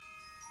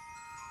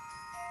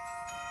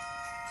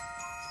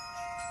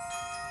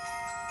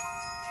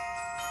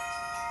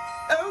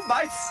Oh,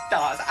 my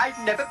stars,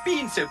 I've never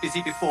been so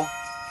busy before.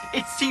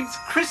 It seems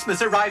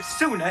Christmas arrives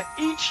sooner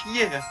each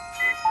year.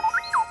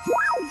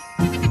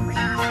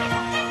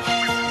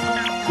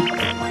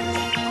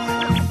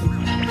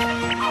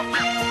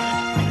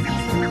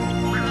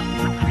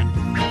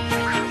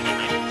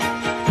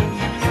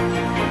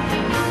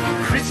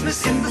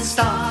 Christmas in the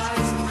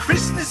stars,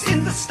 Christmas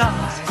in the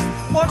stars.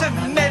 What a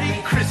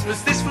merry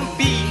Christmas this will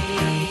be.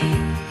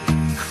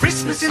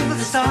 Christmas in the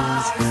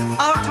stars,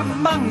 out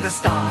among the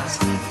stars,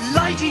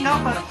 lighting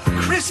up a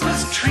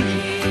Christmas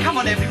tree. Come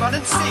on, everyone,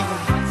 and sing. Our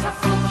hearts are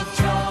full of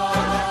joy,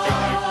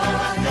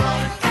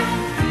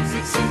 and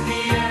music's in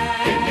the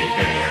air, in the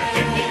air,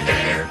 in the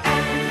air.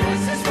 And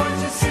voices want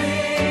to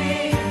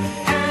sing,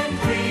 and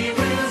we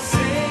will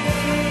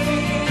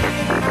sing.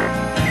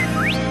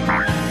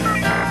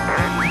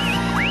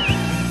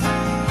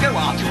 Go,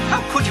 Arthur,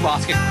 how could you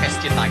ask a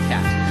question like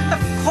that? Of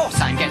course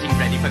I'm getting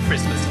ready for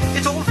Christmas.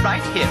 It's all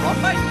right here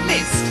on my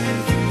list.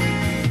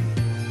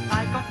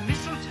 I've got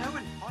mistletoe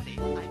and holly.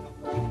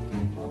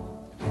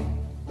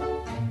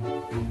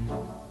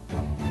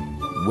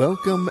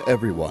 Welcome,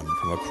 everyone,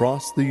 from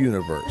across the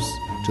universe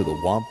to the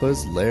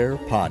Wampa's Lair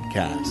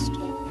podcast.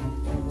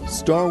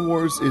 Star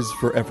Wars is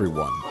for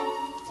everyone,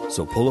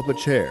 so pull up a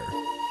chair,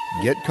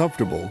 get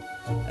comfortable,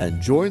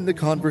 and join the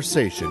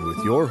conversation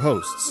with your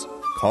hosts,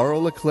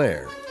 Carl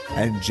LeClaire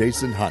and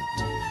Jason Hunt,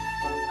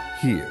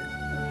 here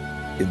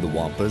in the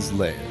Wampa's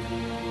Lair.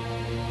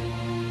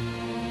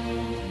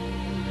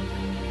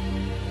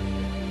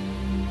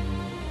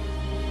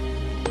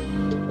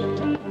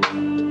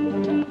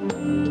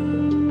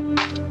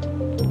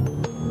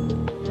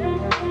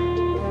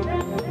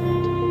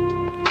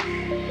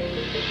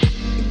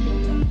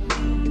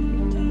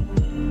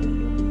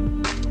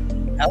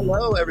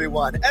 Hello,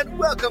 everyone, and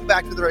welcome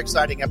back to another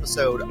exciting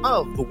episode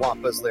of the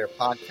Wampa's Lair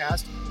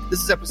podcast.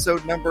 This is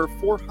episode number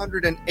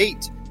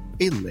 408,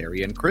 A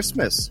Lairian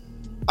Christmas.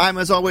 I'm,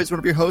 as always, one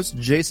of your hosts,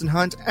 Jason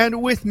Hunt,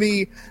 and with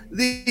me,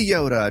 the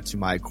Yoda to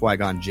my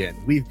Qui-Gon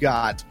Jinn. We've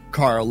got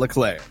Carl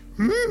LeClaire.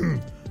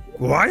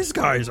 Wise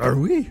guys, are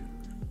we?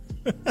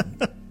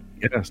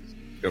 Yes.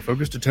 Your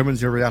focus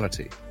determines your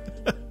reality.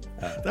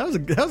 That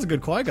was a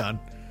good Qui-Gon.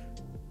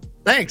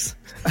 Thanks.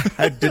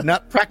 I did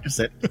not practice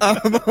it.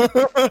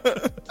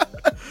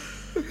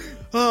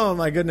 Oh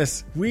my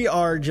goodness. We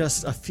are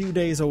just a few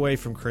days away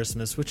from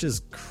Christmas, which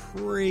is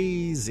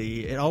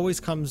crazy. It always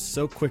comes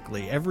so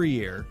quickly every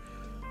year.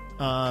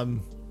 We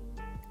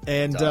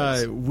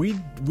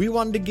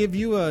wanted to give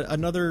you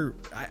another.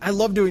 I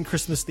love doing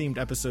Christmas themed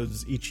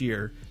episodes each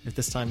year at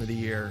this time of the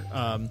year.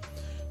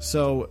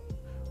 So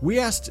we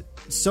asked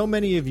so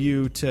many of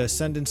you to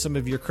send in some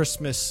of your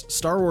Christmas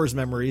Star Wars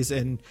memories,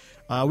 and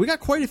we got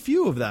quite a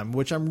few of them,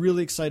 which I'm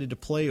really excited to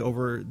play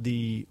over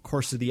the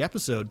course of the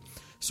episode.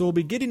 So we'll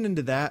be getting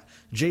into that.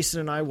 Jason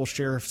and I will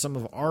share some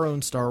of our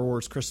own Star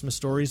Wars Christmas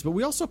stories, but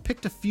we also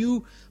picked a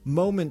few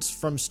moments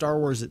from Star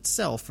Wars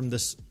itself, from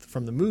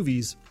the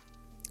movies,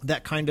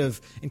 that kind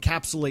of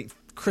encapsulate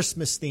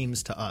Christmas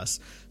themes to us.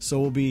 So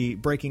we'll be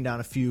breaking down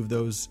a few of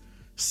those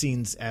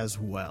scenes as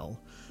well.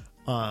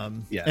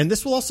 And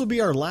this will also be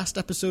our last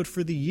episode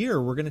for the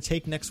year. We're going to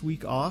take next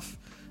week off.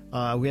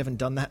 We haven't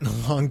done that in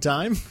a long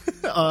time.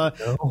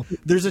 No.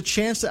 There's a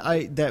chance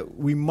that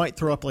we might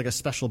throw up like a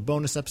special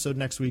bonus episode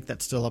next week.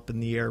 That's still up in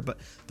the air, but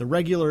the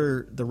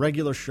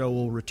regular show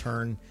will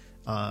return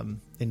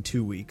in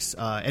 2 weeks,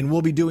 and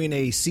we'll be doing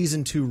a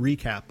season 2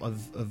 recap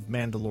of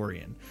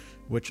Mandalorian,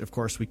 which of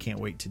course we can't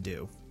wait to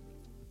do.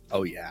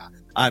 Oh yeah,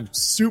 I'm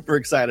super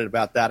excited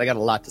about that. I got a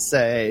lot to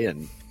say,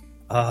 and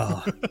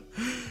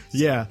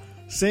yeah,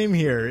 same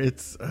here.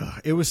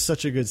 It was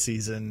such a good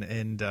season,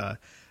 and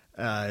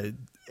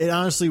it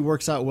honestly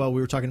works out well.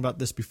 We were talking about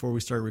this before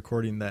we started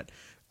recording, that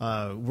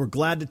we're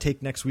glad to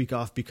take next week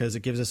off because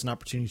it gives us an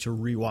opportunity to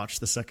rewatch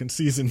the second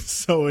season.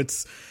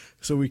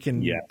 So we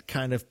can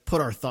kind of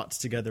put our thoughts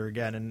together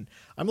again. And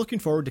I'm looking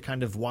forward to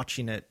kind of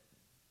watching it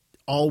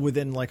all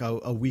within like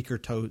a week or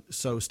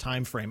so's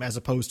time frame, as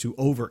opposed to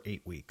over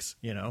 8 weeks,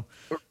 you know?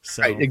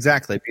 So, right,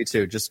 exactly. Me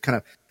too. Just kind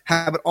of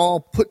have it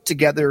all put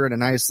together in a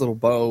nice little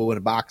bow in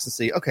a box and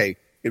see, okay,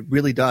 it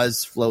really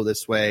does flow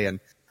this way. And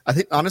I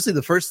think honestly,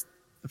 the first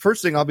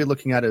thing I'll be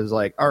looking at is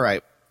like, all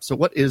right, so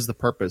what is the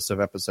purpose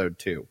of episode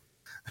 2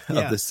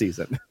 of this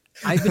season?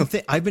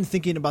 I've been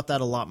thinking about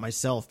that a lot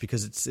myself,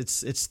 because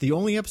it's the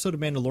only episode of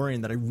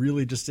Mandalorian that I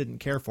really just didn't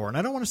care for. And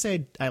I don't want to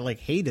say I like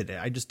hated it.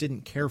 I just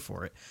didn't care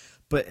for it.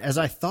 But as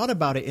I thought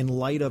about it in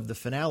light of the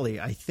finale,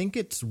 I think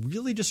it's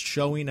really just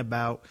showing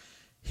about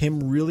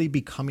him really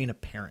becoming a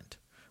parent.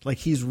 Like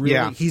he's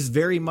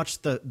very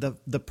much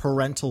the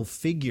parental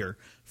figure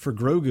for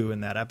Grogu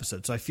in that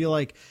episode. So I feel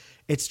like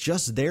it's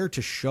just there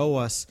to show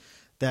us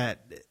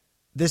that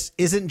this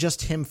isn't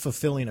just him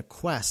fulfilling a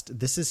quest.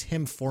 This is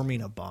him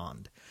forming a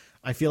bond.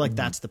 I feel like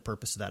that's the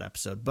purpose of that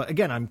episode. But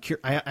again,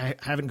 I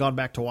haven't gone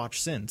back to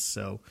watch since,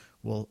 so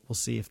we'll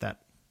see if that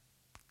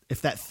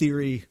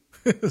theory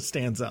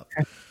stands up.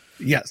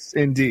 Yes,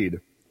 indeed.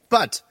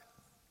 But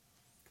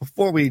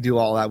before we do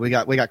all that, we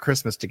got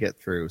Christmas to get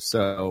through.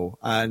 So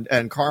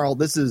and Carl,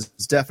 this is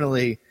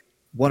definitely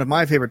one of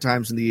my favorite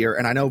times in the year,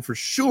 and I know for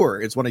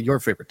sure it's one of your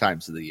favorite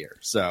times of the year.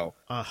 So,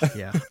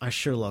 yeah, I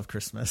sure love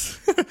Christmas.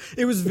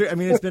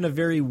 It's been a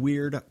very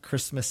weird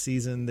Christmas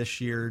season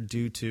this year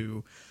due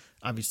to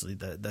obviously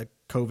the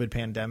COVID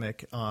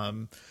pandemic.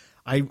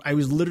 I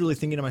was literally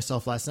thinking to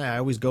myself last night, I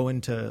always go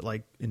into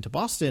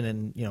Boston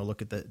and,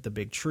 look at the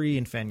big tree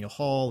in Faneuil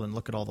Hall and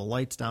look at all the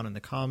lights down in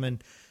the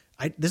Common.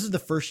 This is the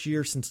first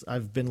year since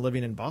I've been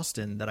living in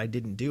Boston that I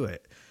didn't do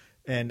it.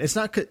 And it's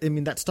not,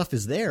 that stuff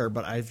is there,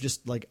 but I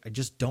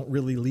just don't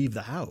really leave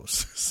the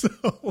house.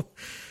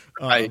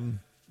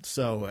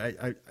 So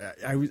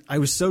I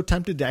was so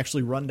tempted to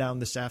actually run down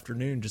this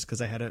afternoon just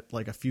cause I had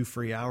a few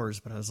free hours,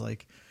 but I was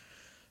like,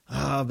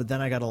 but then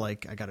I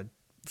gotta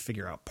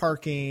figure out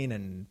parking,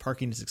 and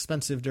parking is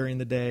expensive during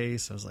the day.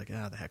 So I was like,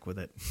 the heck with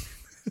it.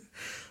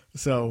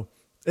 So,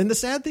 and the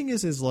sad thing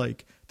is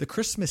like the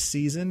Christmas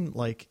season,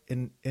 like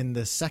in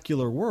the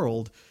secular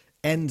world,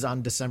 ends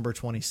on December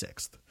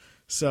 26th.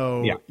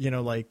 So,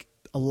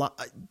 a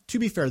lot, to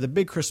be fair, the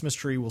big Christmas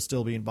tree will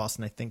still be in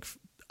Boston, I think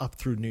up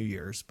through New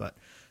Year's, but,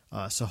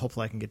 so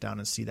hopefully I can get down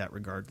and see that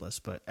regardless,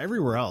 but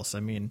everywhere else,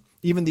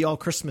 even the all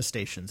Christmas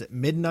stations at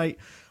midnight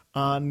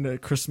on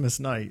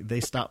Christmas night, they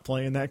stop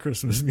playing that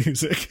Christmas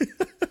music.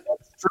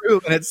 That's true.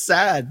 And it's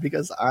sad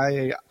because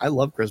I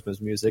love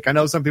Christmas music. I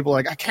know some people are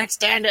like, I can't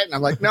stand it. And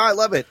I'm like, no, I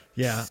love it.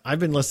 Yeah. I've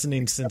been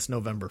listening since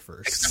November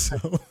 1st.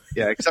 So.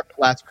 Yeah. Except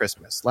Last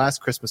Christmas. Last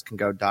Christmas can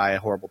go die a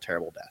horrible,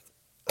 terrible death.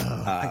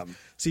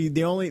 See,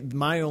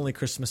 my only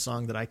Christmas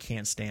song that I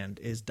can't stand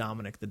is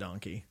Dominic the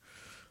Donkey.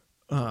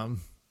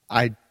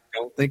 I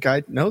don't think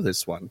I know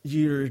this one.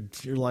 Your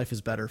life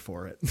is better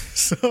for it.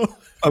 So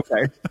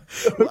okay.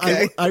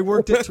 I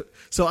worked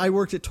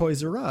at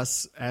Toys R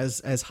Us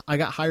as I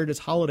got hired as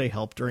holiday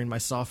help during my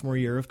sophomore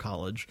year of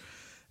college,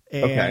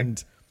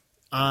 and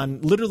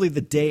on literally the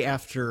day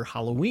after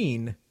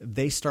Halloween,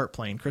 they start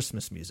playing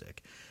Christmas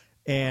music.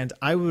 And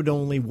I would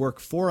only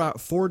work 4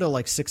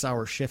 to 6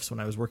 hour shifts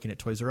when I was working at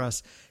Toys R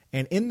Us.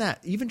 And in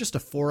that, even just a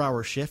 4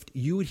 hour shift,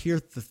 you would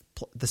hear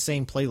the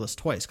same playlist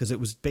twice, because it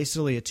was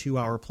basically a 2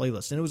 hour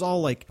playlist. And it was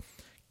all like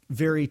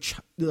very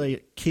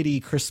kiddie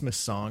Christmas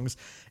songs.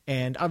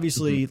 And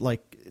obviously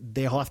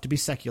they all have to be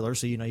secular.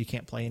 So, you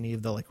can't play any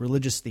of the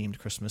religious themed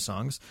Christmas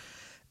songs.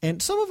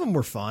 And some of them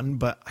were fun,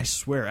 but I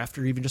swear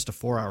after even just a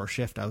 4 hour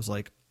shift, I was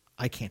like,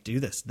 I can't do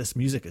this. This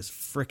music is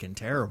freaking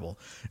terrible.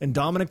 And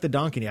Dominic the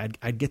Donkey,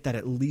 I'd get that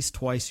at least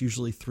twice,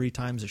 usually 3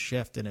 times a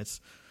shift. And it's,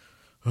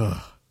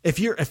 if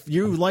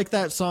you like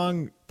that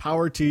song,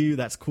 power to you.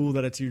 That's cool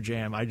that it's your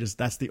jam.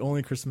 That's the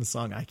only Christmas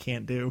song I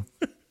can't do.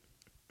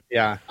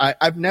 Yeah.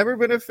 I've never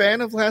been a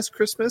fan of Last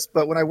Christmas,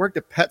 but when I worked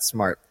at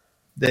PetSmart,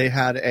 they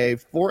had a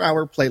 4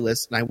 hour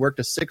playlist and I worked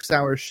a 6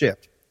 hour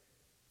shift.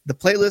 The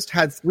playlist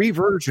had 3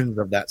 versions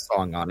of that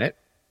song on it.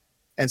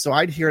 And so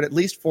I'd hear it at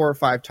least 4 or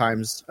 5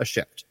 times a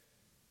shift.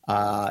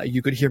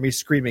 You could hear me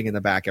screaming in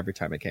the back every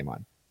time it came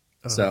on.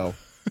 So,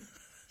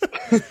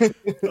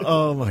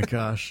 oh my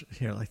gosh!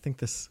 Here, I think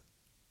this.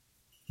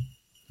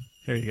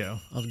 Here you go.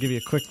 I'll give you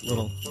a quick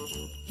little.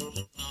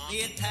 The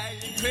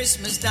Italian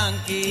Christmas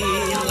donkey,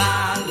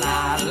 la la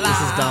la.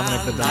 This is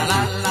Dominic the Donkey.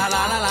 La la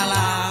la la la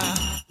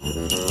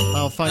la.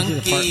 I'll find you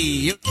the part.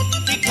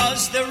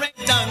 Because the red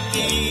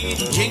donkey,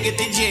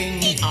 jingity jing.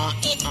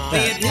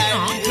 The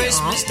Italian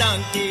Christmas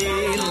donkey,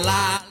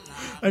 la.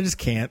 I just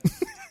can't.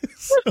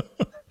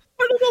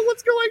 I don't know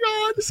what's going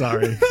on.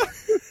 Sorry.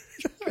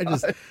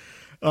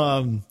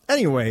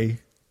 Anyway,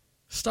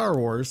 Star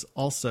Wars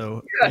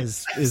also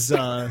is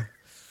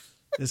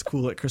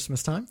cool at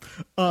Christmas time.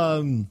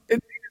 Indeed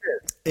it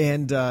is.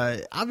 And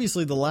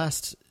obviously the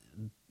last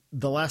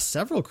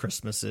several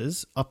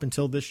Christmases up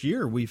until this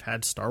year, we've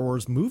had Star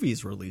Wars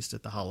movies released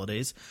at the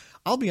holidays.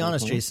 I'll be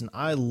honest, Jason,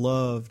 I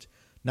loved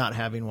not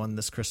having one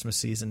this Christmas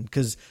season,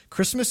 because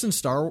Christmas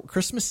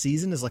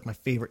season is like my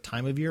favorite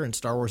time of year, and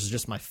Star Wars is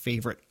just my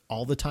favorite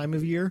all the time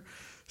of year.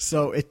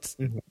 So it's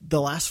the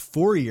last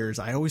 4 years,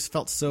 I always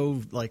felt so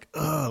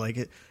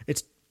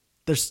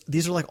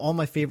these are like all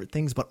my favorite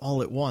things, but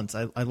all at once.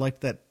 I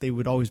like that they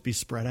would always be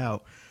spread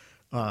out.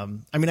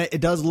 It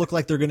does look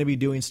like they're going to be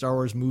doing Star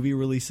Wars movie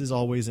releases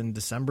always in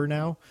December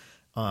now.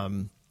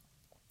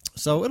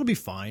 So it'll be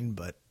fine,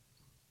 but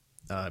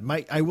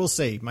I will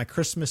say my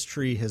Christmas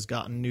tree has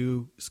gotten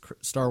new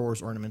Star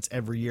Wars ornaments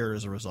every year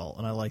as a result,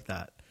 and I like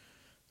that.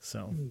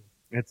 So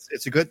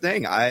it's a good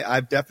thing.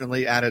 I've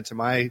definitely added to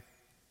my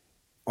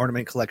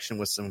ornament collection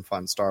with some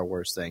fun Star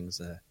Wars things.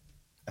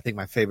 I think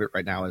my favorite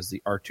right now is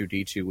the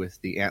R2-D2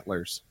 with the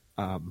antlers.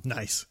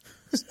 Nice.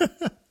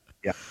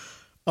 Yeah.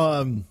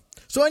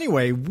 So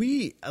anyway,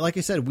 we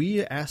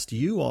asked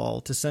you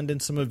all to send in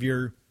some of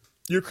your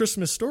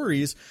Christmas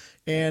stories,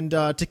 and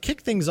to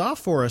kick things off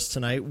for us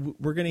tonight,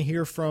 we're going to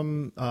hear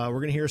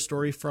a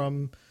story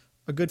from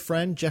a good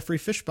friend, Jeffrey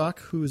Fishbach,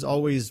 who's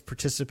always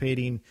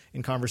participating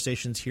in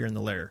conversations here in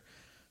the Lair.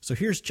 So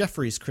here's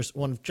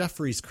one of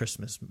Jeffrey's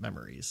Christmas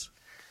memories.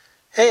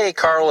 Hey,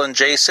 Carl and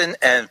Jason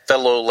and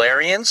fellow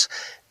Lairians.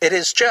 It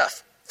is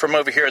Jeff from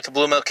over here at the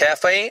Blue Milk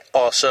Cafe,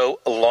 also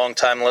a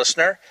longtime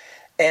listener,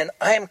 and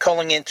I am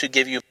calling in to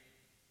give you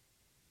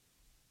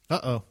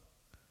Uh-oh.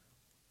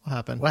 What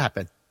happened? What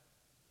happened?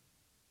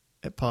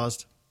 It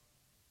paused.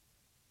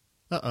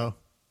 Uh-oh.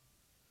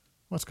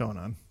 What's going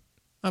on?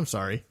 I'm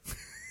sorry.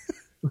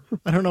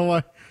 I don't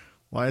know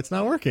why it's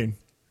not working.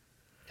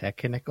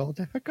 Technical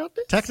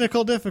difficulties?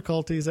 Technical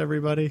difficulties,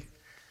 everybody.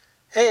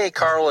 Hey,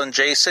 Carl and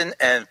Jason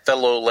and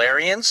fellow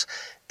Lairians.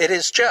 It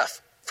is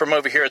Jeff from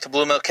over here at the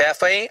Blue Milk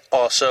Cafe,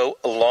 also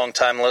a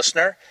longtime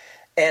listener,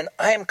 and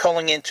I am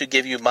calling in to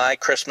give you my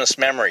Christmas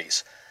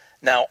memories.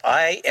 Now,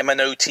 I am an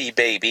OT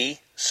baby,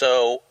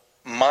 so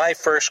my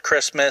first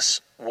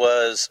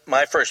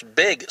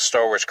big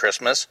Star Wars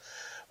Christmas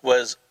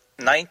was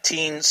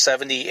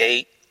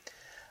 1978.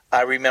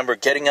 I remember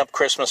getting up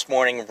Christmas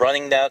morning,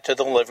 running down to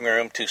the living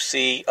room to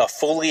see a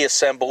fully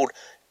assembled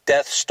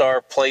Death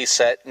Star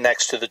playset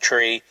next to the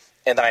tree,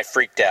 and I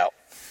freaked out.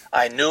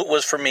 I knew it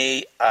was for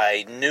me.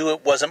 I knew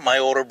it wasn't my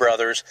older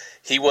brother's.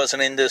 He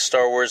wasn't into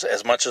Star Wars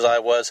as much as I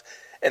was,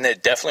 and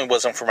it definitely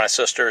wasn't for my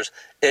sisters.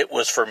 It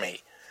was for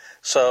me.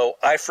 So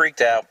I freaked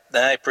out.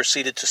 Then I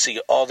proceeded to see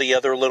all the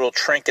other little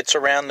trinkets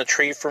around the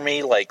tree for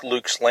me, like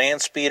Luke's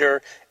land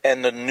speeder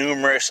and the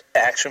numerous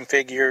action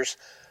figures.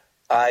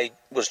 I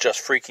was just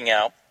freaking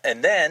out.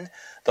 And then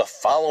the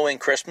following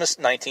Christmas,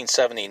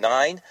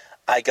 1979,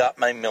 I got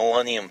my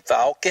Millennium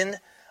Falcon.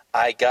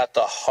 I got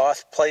the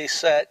Hoth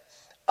playset.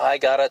 I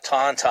got a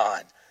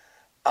Tauntaun.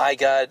 I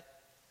got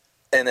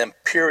an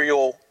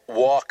Imperial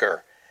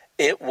Walker.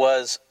 It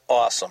was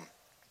awesome.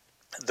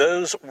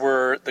 Those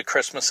were the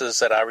Christmases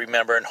that I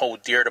remember and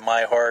hold dear to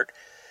my heart.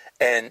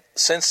 And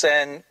since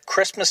then,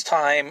 Christmas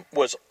time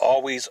was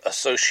always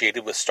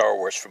associated with Star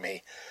Wars for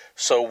me.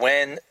 So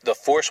when The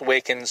Force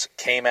Awakens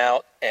came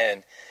out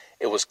and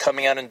it was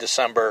coming out in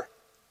December,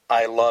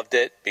 I loved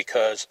it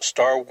because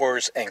Star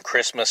Wars and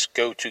Christmas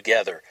go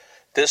together.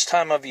 This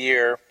time of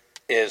year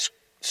is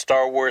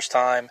Star Wars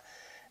time,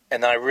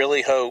 and I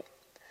really hope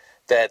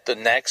that the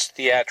next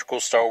theatrical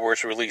Star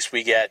Wars release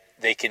we get,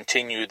 they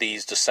continue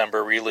these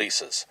December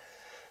releases.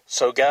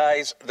 So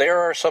guys, there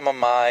are some of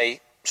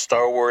my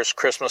Star Wars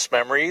Christmas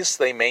memories.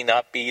 They may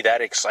not be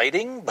that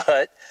exciting,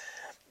 but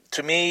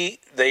to me,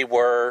 they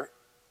were.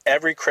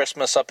 Every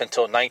Christmas up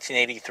until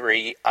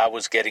 1983, I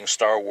was getting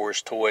Star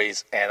Wars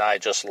toys, and I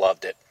just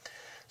loved it.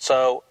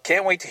 So,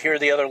 can't wait to hear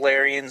the other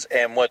Lairians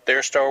and what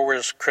their Star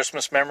Wars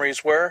Christmas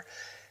memories were.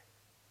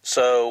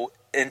 So,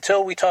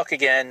 until we talk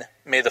again,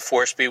 may the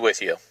Force be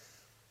with you.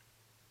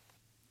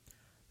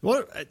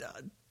 What,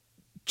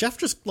 Jeff,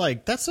 just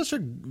that's such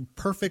a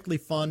perfectly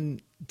fun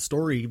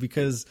story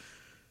because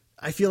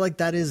I feel like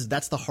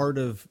that's the heart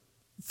of,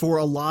 for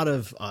a lot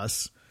of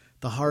us,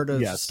 the heart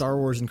of Star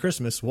Wars and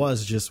Christmas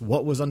was just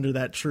what was under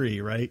that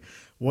tree, right?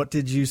 What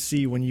did you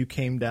see when you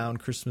came down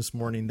Christmas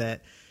morning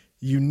that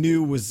you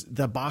knew was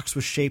the box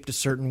was shaped a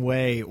certain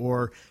way,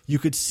 or you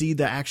could see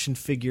the action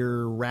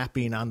figure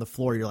wrapping on the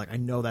floor. You're like, I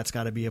know that's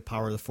got to be a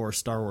Power of the Force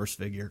Star Wars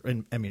figure.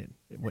 And I mean,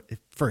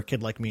 for a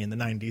kid like me in the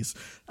 90s,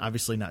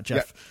 obviously not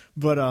Jeff,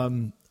 but I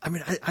mean,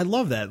 I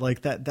love that,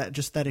 like that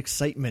just that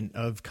excitement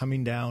of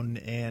coming down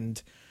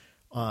and,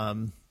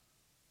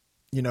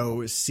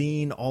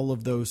 seeing all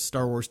of those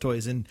Star Wars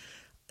toys. And,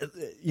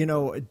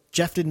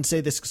 Jeff didn't say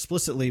this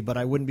explicitly, but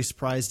I wouldn't be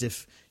surprised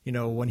if,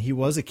 when he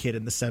was a kid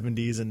in the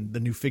 70s and the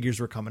new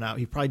figures were coming out,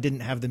 he probably didn't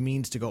have the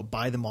means to go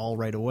buy them all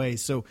right away.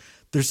 So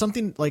there's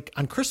something like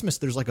on Christmas,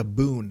 there's like a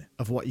boon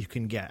of what you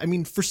can get. I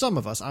mean, for some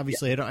of us,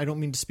 obviously, I don't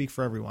mean to speak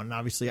for everyone. And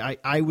obviously,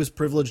 I was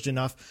privileged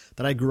enough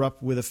that I grew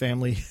up with a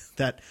family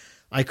that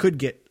I could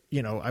get,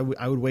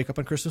 I would wake up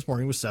on Christmas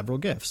morning with several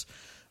gifts.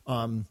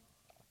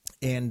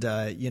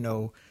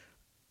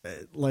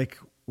 Like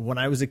when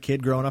I was a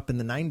kid growing up in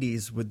the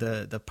 90s with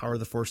the Power of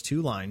the Force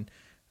 2 line,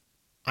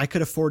 I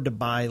could afford to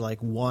buy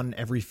like one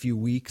every few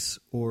weeks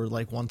or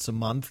like once a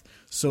month.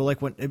 So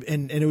like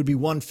and it would be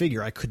one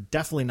figure. I could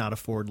definitely not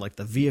afford like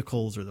the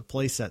vehicles or the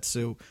play sets.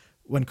 So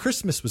when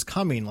Christmas was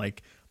coming,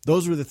 like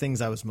those were the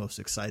things I was most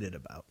excited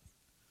about.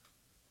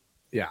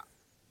 Yeah.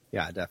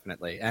 Yeah,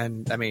 definitely.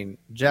 And I mean,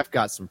 Jeff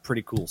got some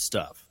pretty cool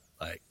stuff.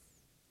 Like,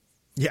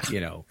 Death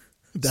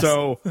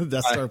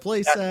Star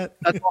play set.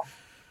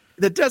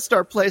 The Death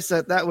Star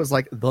playset, that was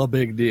like the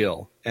big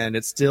deal, and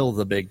it's still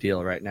the big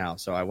deal right now.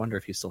 So I wonder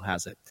if he still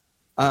has it.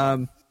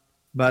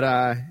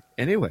 But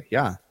anyway,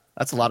 yeah,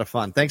 that's a lot of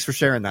fun. Thanks for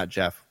sharing that,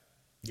 Jeff.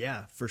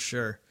 Yeah, for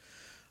sure.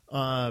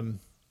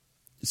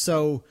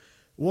 So,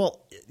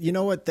 well, you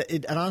know what?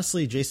 And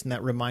honestly, Jason,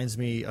 that reminds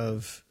me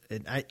of.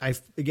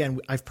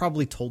 I've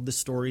probably told this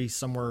story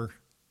somewhere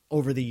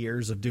over the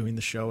years of doing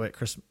the show at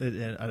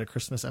a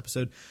Christmas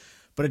episode,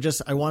 but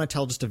I want to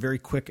tell just a very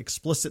quick,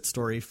 explicit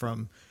story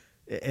from.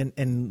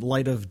 In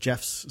light of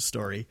Jeff's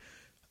story,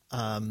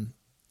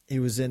 it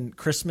was in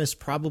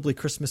probably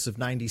Christmas of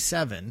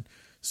 97.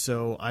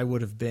 So I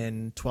would have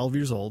been 12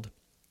 years old,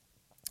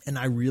 and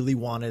I really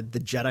wanted the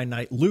Jedi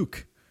Knight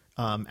Luke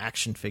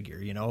action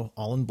figure,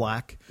 all in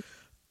black,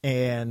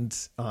 and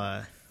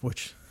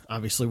which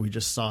obviously we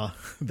just saw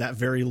that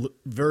very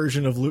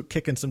version of Luke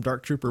kicking some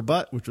Dark Trooper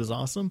butt, which was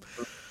awesome.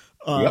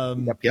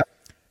 Yep.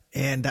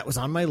 And that was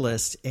on my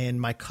list,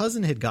 and my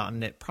cousin had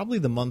gotten it probably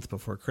the month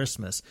before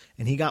Christmas,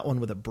 and he got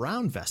one with a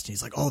brown vest. And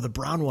he's like, oh, the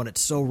brown one,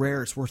 it's so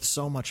rare, it's worth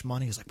so much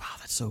money. He's like, wow,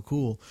 that's so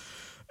cool.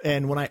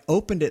 And when I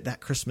opened it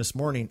that Christmas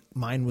morning,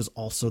 mine was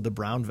also the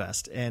brown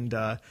vest. And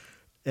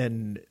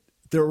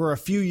there were a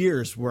few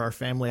years where our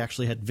family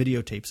actually had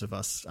videotapes of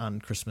us on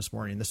Christmas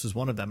morning. This was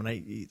one of them. And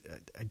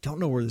I don't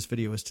know where this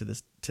video is to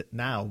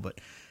now, but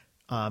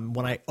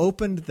when I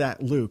opened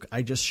that Luke,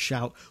 I just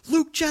shout,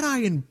 Luke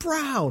Jedi in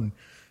brown.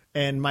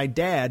 And my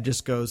dad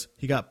just goes,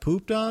 he got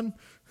pooped on?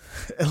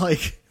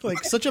 like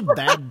such a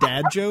bad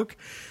dad joke.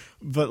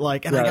 But I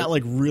got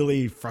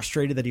really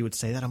frustrated that he would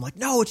say that. I'm like,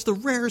 no, it's the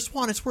rarest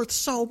one. It's worth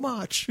so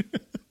much.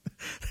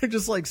 They're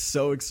just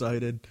so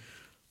excited.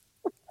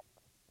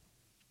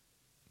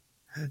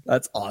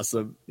 That's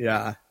awesome.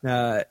 Yeah.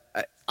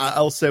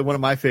 I'll say one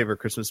of my favorite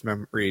Christmas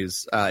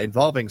memories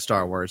involving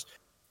Star Wars.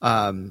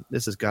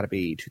 This has got to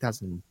be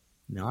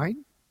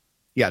 2009.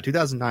 Yeah,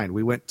 2009.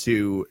 We went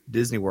to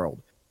Disney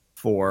World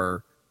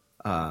for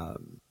our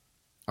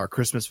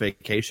Christmas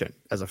vacation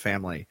as a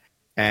family.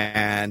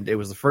 And it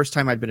was the first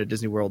time I'd been at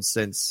Disney World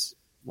since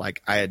I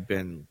had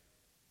been,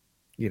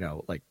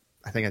 I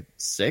think at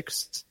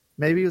 6,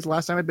 maybe was the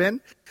last time I'd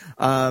been.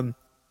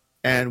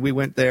 And we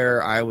went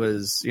there. I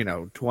was,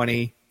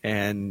 20,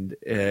 and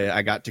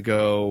I got to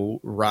go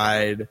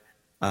ride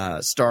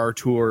Star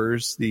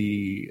Tours.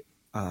 I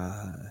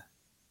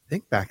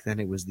think back then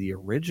it was the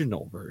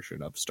original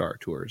version of Star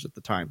Tours at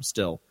the time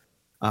still.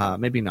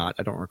 Maybe not.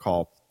 I don't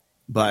recall.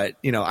 But,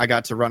 I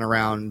got to run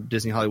around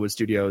Disney Hollywood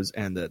Studios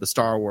and the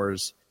Star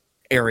Wars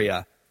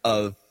area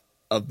of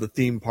the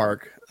theme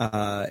park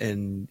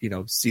and,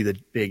 see the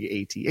big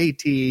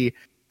AT-AT,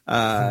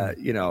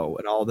 and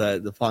all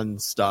the fun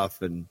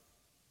stuff. And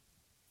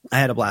I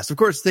had a blast. Of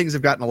course, things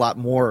have gotten a lot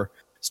more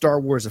Star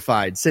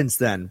Wars-ified since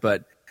then,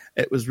 but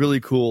it was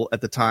really cool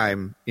at the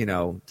time,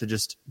 to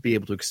just be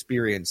able to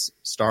experience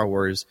Star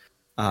Wars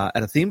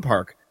at a theme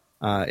park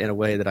in a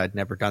way that I'd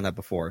never done that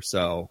before.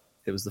 So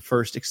it was the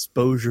first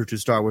exposure to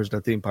Star Wars at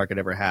a theme park I'd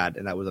ever had,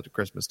 and that was at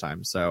Christmas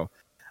time. So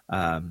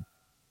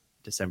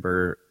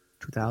December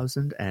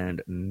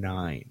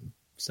 2009.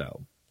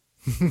 So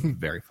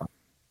very fun.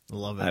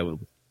 Love it.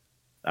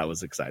 That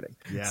was exciting.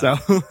 Yeah. So,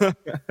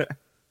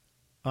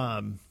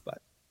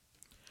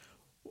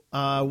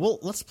 well,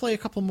 let's play a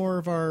couple more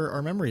of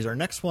our memories. Our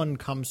next one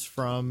comes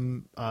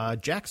from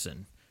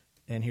Jackson,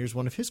 and here's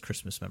one of his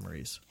Christmas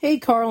memories. Hey,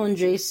 Carl and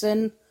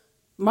Jason.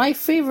 My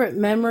favorite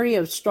memory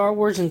of Star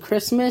Wars and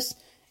Christmas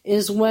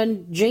is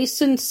when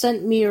Jason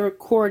sent me a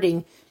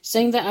recording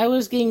saying that I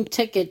was getting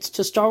tickets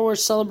to Star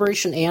Wars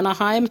Celebration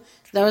Anaheim,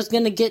 that I was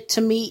going to get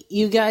to meet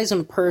you guys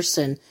in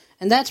person.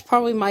 And that's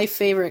probably my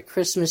favorite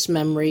Christmas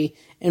memory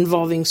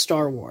involving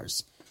Star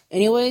Wars.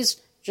 Anyways,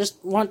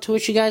 just want to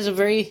wish you guys a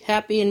very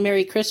happy and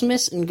Merry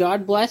Christmas, and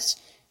God bless,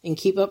 and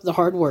keep up the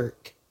hard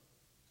work.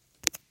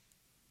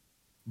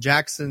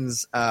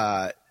 Jackson's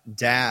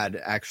dad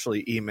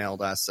actually emailed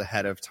us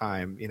ahead of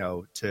time,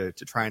 to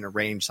try and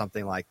arrange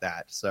something like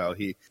that. So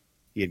he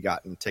had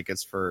gotten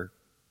tickets for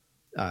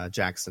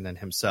Jackson and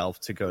himself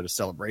to go to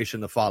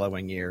Celebration the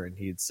following year, and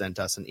he'd sent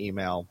us an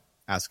email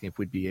asking if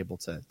we'd be able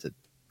to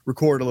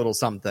record a little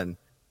something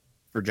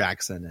for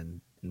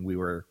Jackson, and we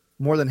were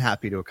more than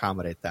happy to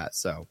accommodate that.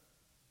 So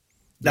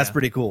that's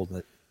pretty cool.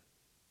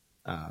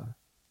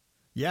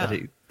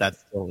 That's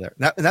still there.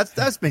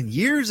 That's been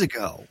years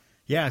ago.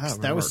 Yeah, 'cause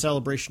that was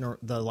Celebration,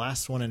 the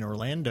last one in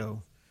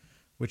Orlando,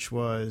 which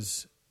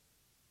was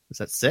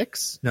that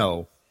 6?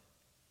 No,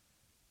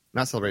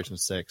 not Celebration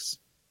 6. It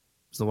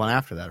was the one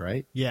after that,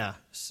 right? Yeah.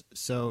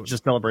 So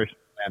just Celebration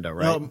Orlando,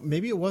 right? Well,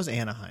 maybe it was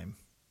Anaheim.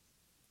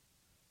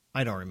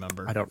 I don't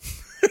remember. I don't.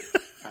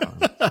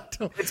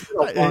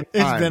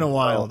 It's been a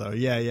while though.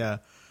 Yeah.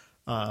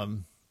 But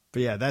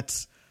yeah,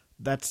 that's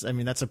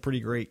a pretty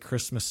great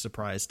Christmas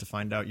surprise to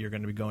find out you're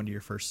going to be going to your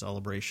first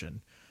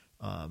celebration.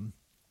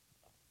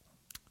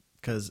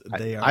 Because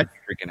they are. I'm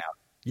freaking out.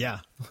 Yeah,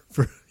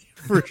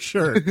 for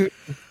sure.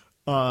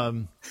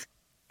 I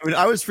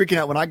was freaking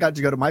out when I got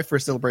to go to my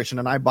first celebration,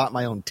 and I bought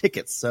my own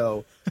tickets.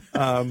 So,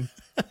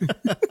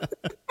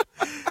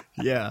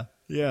 yeah.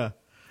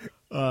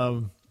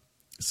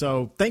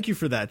 So thank you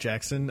for that,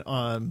 Jackson.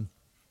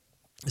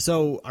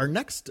 So our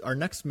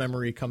next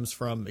memory comes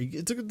from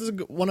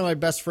one of my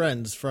best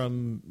friends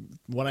from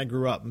when I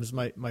grew up. It was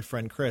my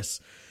friend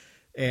Chris,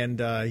 and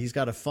he's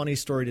got a funny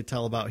story to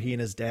tell about he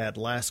and his dad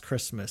last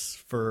Christmas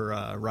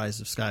for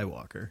Rise of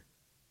Skywalker.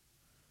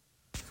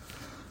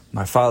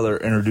 My father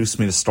introduced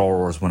me to Star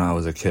Wars when I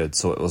was a kid,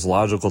 so it was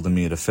logical to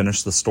me to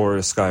finish the story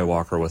of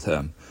Skywalker with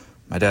him.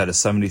 My dad is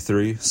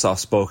 73,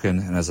 soft-spoken,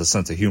 and has a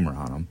sense of humor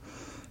on him.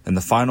 In the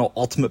final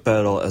ultimate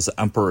battle, as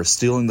the Emperor is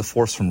stealing the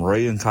Force from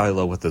Rey and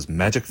Kylo with his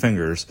magic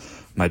fingers,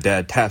 my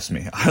dad taps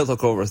me. I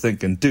look over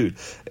thinking, dude,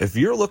 if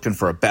you're looking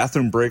for a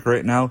bathroom break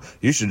right now,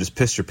 you should just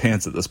piss your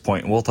pants at this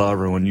point, and we'll tell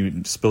everyone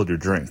you spilled your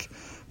drink.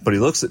 But he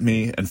looks at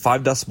me, and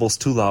 5 decibels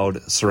too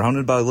loud,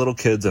 surrounded by little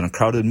kids in a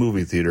crowded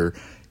movie theater,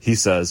 he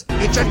says,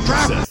 "It's a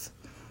trap!"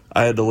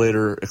 I had to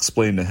later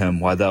explain to him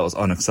why that was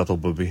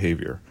unacceptable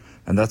behavior.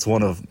 And that's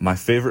one of my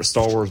favorite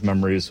Star Wars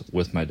memories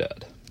with my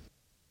dad.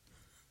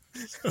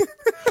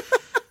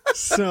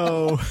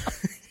 So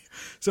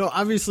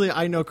obviously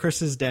I know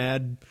Chris's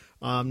dad,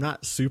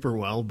 not super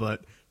well,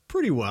 but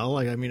pretty well.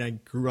 I mean, I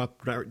grew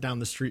up right down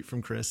the street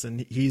from Chris,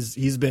 and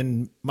he's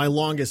been my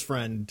longest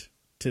friend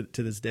to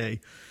this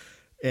day.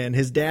 And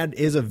his dad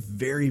is a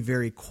very,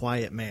 very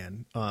quiet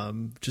man,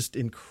 just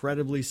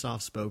incredibly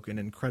soft-spoken,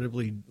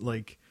 incredibly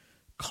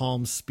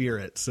calm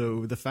spirit.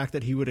 So the fact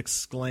that he would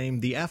exclaim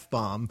the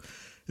F-bomb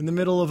in the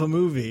middle of a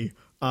movie,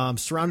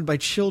 surrounded by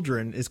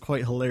children, is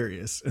quite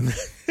hilarious.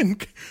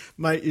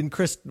 And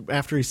Chris,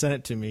 after he sent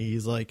it to me,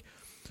 he's like,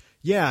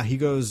 yeah, he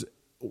goes,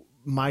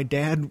 my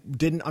dad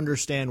didn't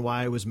understand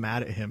why I was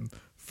mad at him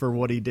for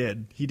what he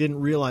did. He didn't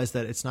realize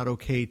that it's not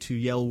okay to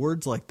yell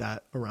words like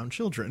that around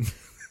children.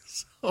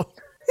 So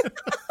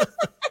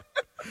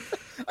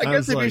I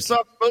guess if you're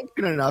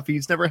soft-spoken enough,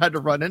 he's never had to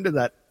run into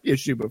that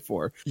issue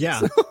before.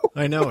 Yeah, so.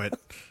 I know it.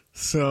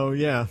 So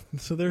yeah,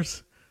 so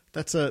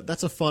that's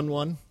a fun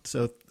one.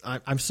 So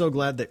I'm so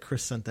glad that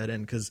Chris sent that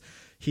in, because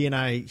he and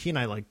I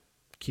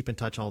keep in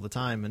touch all the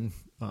time. And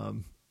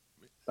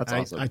that's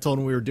awesome. I told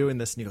him we were doing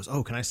this, and he goes,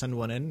 "Oh, can I send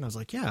one in?" And I was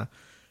like, "Yeah."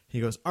 He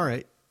goes, "All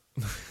right."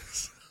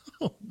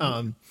 So,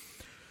 but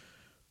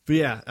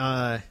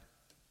yeah,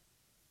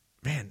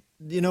 man,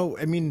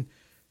 I mean,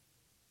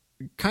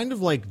 kind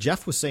of like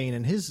Jeff was saying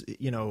in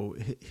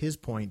his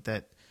point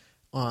that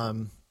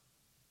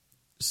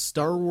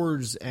Star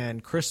Wars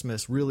and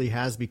Christmas really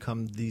has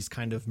become these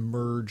kind of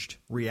merged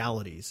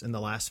realities in the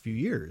last few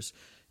years,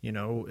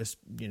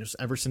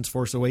 ever since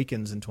Force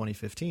Awakens in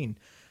 2015.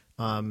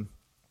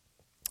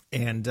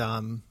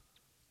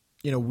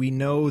 We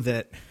know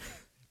that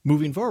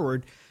moving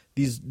forward,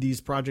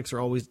 these projects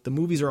the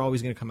movies are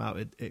always going to come out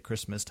at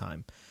Christmas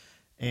time.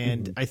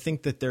 And I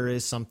think that there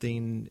is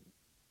something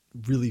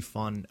really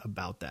fun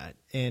about that.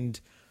 And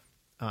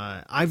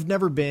I've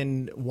never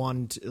been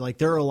one to,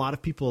 there are a lot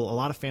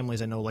of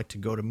families I know like to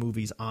go to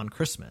movies on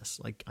Christmas,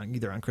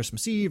 either on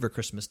Christmas Eve or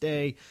Christmas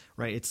Day,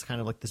 right? It's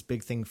kind of like this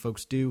big thing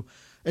folks do.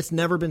 It's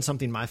never been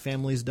something my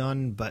family's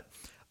done, but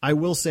I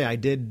will say I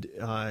did,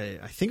 I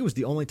think it was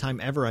the only time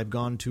ever I've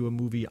gone to a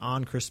movie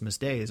on Christmas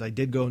Day, is I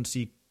did go and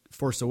see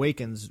Force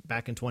Awakens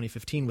back in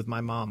 2015 with my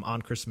mom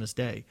on Christmas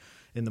Day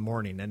in the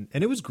morning. And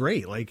it was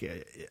great.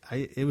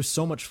 It was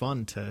so much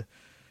fun to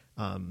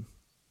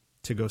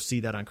go see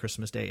that on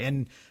Christmas Day.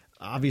 And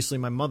obviously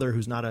my mother,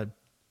 who's not a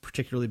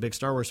particularly big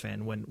Star Wars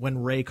fan,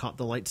 when Rey caught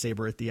the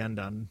lightsaber at the end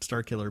on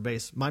Starkiller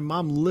Base, my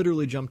mom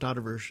literally jumped out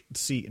of her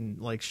seat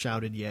and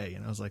shouted yay.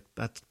 And I was like,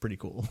 that's pretty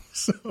cool.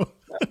 So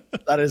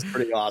that is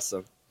pretty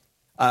awesome.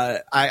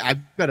 I've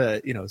got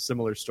a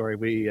similar story.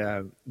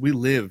 We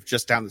live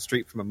just down the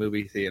street from a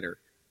movie theater,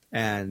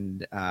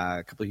 and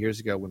a couple of years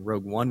ago when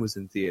Rogue One was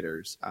in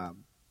theaters,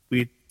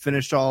 we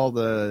finished all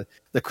the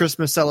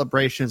Christmas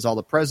celebrations. All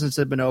the presents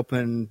had been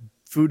opened,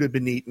 food had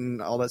been eaten,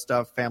 all that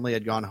stuff. Family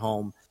had gone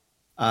home,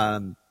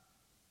 and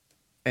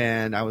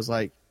I was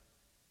like,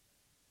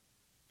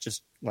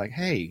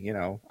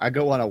 hey, I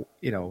go on a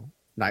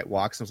night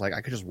walks. And I was like,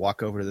 I could just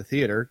walk over to the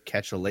theater,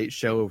 catch a late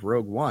show of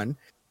Rogue One,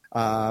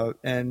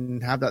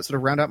 and have that sort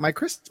of round out my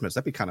Christmas.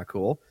 That'd be kind of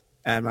cool.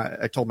 And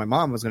I told my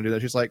mom I was going to do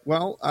that. She's like,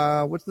 well,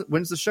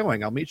 when's the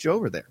showing? I'll meet you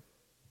over there.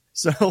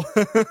 So,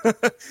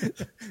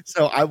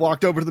 so I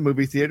walked over to the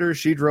movie theater.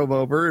 She drove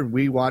over, and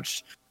we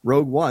watched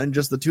Rogue One,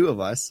 just the two of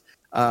us.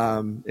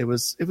 It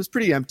was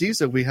pretty empty,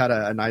 so we had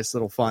a nice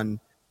little fun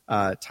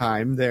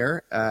time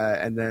there.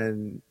 And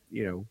then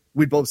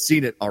we'd both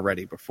seen it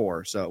already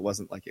before, so it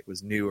wasn't like it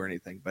was new or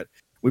anything. But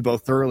we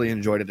both thoroughly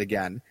enjoyed it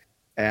again,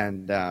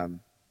 and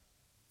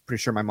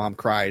pretty sure my mom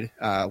cried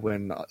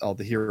when all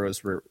the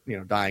heroes were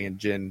dying and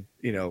Jin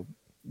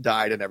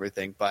died and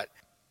everything. But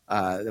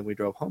then we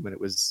drove home, and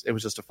it was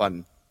just a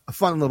fun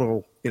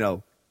little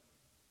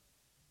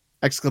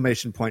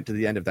exclamation point to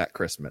the end of that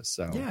Christmas.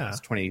 So yeah, it's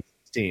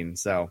 2016.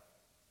 So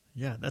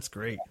yeah, that's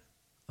great.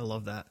 I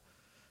love that.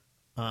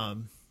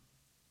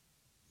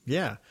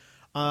 Yeah.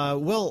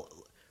 Well,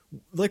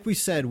 like we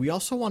said, we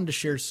also wanted to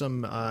share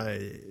some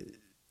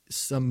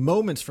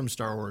moments from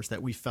Star Wars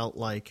that we felt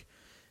like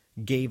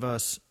gave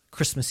us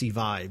Christmassy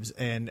vibes.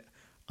 And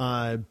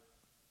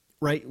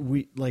right,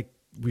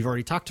 we've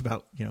already talked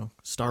about,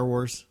 Star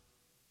Wars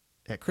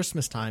at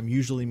Christmas time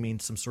usually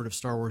means some sort of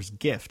Star Wars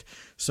gift.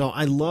 So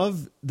I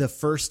love the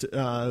first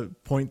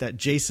point that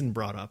Jason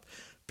brought up,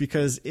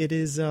 because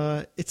it's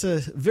a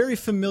very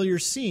familiar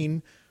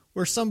scene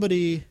where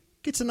somebody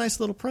gets a nice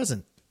little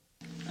present.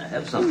 I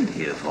have something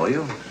here for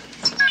you.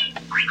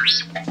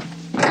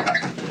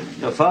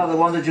 Your father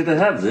wanted you to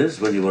have this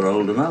when you were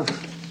old enough,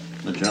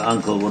 but your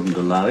uncle wouldn't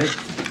allow it.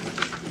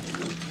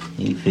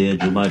 He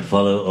feared you might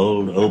follow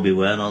old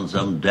Obi-Wan on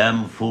some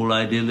damn fool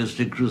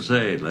idealistic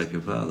crusade like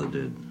your father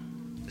did.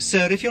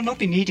 Sir, if you'll not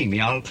be needing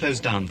me, I'll close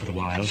down for a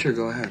while. Sure,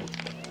 go ahead.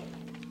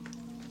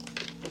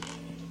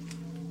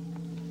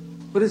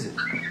 What is it?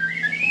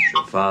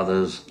 Your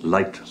father's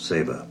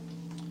lightsaber.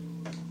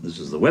 This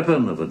is the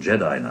weapon of a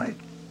Jedi Knight.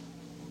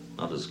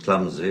 Not as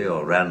clumsy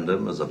or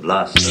random as a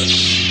blaster.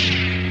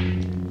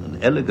 An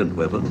elegant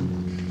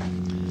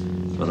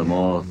weapon for a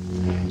more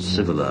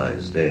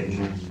civilized age.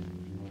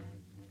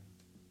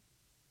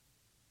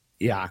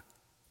 Yeah.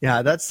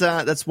 Yeah,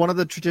 that's one of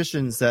the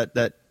traditions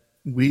that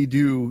we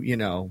do,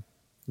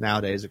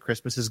 nowadays at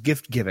Christmas is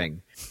gift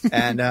giving.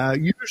 And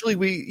usually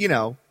we,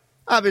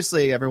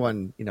 obviously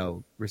everyone,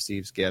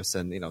 receives gifts,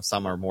 and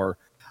some are more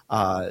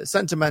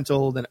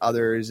sentimental than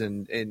others,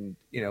 and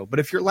but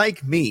if you're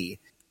like me,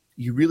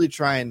 you really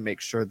try and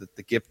make sure that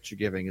the gift you're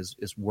giving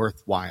is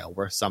worthwhile,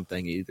 worth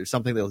something, either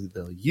something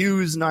they'll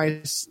use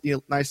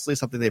nicely,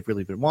 something they've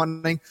really been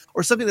wanting,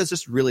 or something that's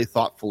just really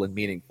thoughtful and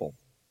meaningful.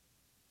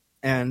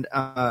 And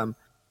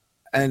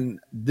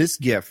this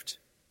gift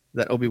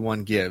that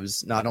Obi-Wan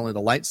gives, not only the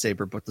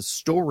lightsaber, but the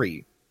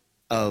story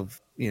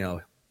of,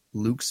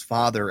 Luke's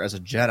father as a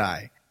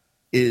Jedi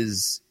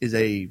is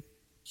a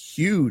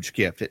huge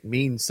gift. It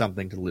means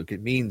something to Luke.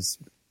 It means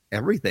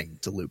everything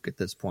to Luke at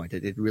this point.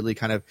 It really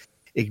kind of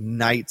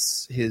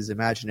ignites his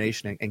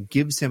imagination and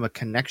gives him a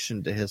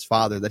connection to his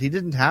father that he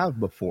didn't have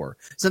before,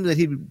 something that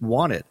he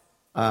wanted.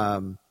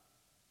 And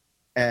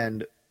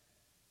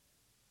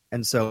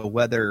so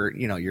whether,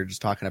 you're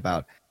just talking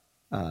about,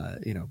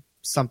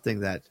 something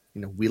that,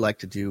 we like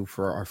to do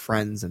for our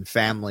friends and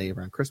family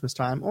around Christmas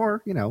time,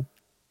 or,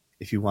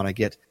 if you want to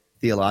get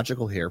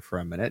theological here for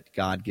a minute,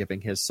 God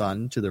giving his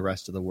son to the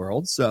rest of the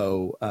world.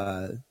 So,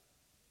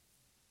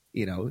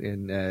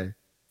 in the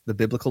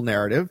biblical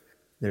narrative,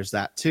 there's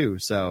that too.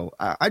 So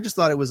I just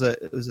thought it was a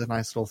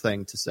nice little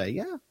thing to say,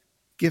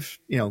 gift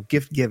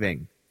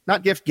giving,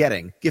 not gift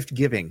getting, gift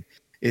giving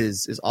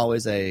is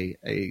always a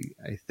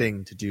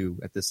thing to do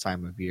at this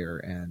time of year,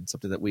 and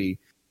something that we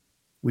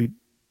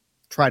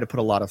try to put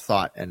a lot of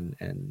thought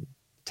and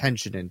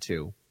attention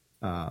into,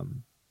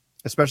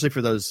 especially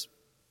for those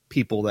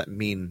people that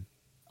mean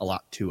a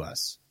lot to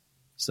us.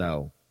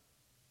 So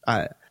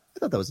I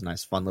thought that was a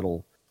nice, fun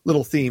little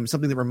theme,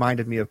 something that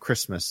reminded me of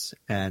Christmas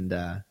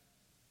and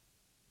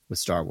with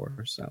Star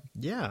Wars. So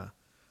yeah,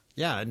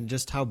 and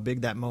just how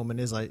big that moment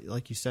is.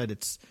 Like you said,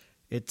 it's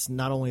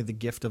not only the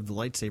gift of the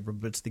lightsaber,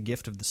 but it's the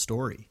gift of the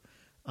story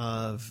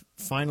of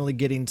finally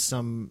getting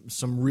some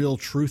real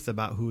truth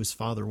about who his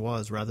father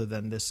was, rather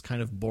than this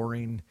kind of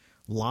boring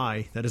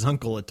lie that his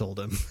uncle had told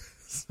him.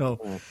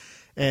 So,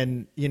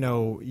 and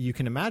you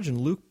can imagine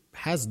Luke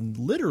has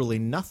literally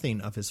nothing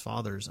of his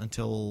father's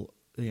until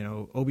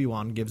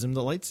Obi-Wan gives him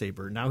the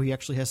lightsaber. Now he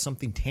actually has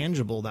something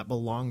tangible that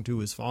belonged to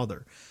his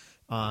father.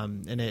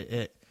 And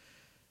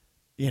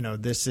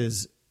this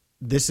is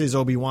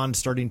Obi-Wan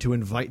starting to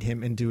invite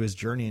him into his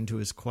journey, into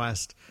his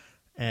quest.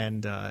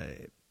 And,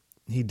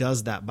 he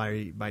does that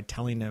by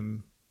telling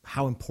him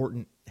how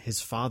important his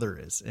father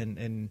is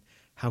and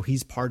how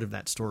he's part of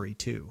that story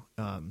too.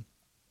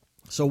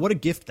 So what a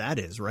gift that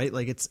is, right?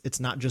 Like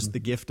it's not just the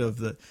gift of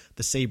the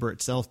saber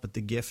itself, but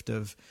the gift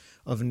of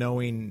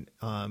knowing,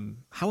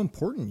 how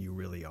important you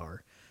really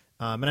are.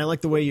 And I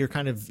like the way you're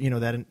kind of,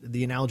 that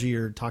the analogy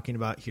you're talking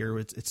about here,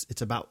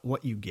 it's about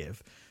what you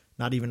give,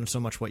 not even so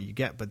much what you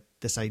get, but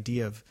this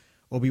idea of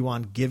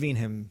Obi-Wan giving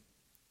him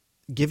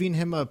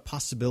a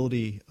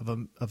possibility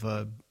of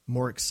a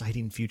more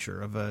exciting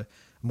future, of a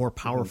more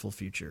powerful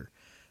future.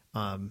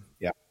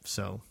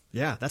 So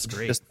yeah, that's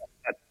great. Just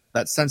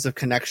that sense of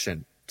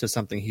connection to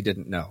something he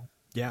didn't know.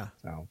 Yeah.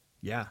 So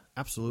yeah,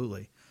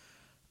 absolutely.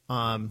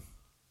 Well,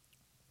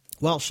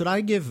 should I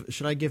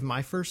give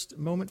my first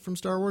moment from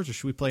Star Wars, or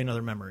should we play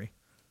another memory?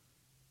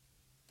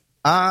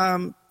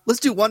 Let's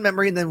do one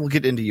memory and then we'll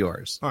get into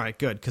yours. All right,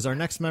 good. Because our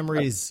next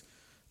memory is,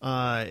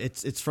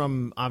 it's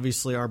from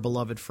obviously our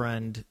beloved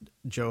friend,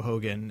 Joe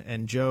Hogan.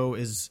 And Joe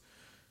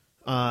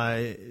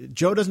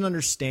doesn't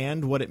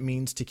understand what it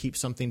means to keep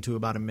something to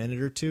about a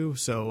minute or two.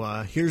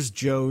 So, here's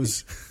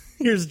Joe's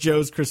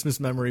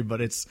Christmas memory,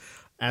 but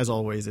as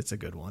always, it's a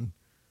good one.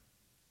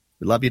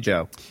 We love you,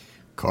 Joe.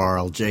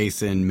 Carl,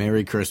 Jason,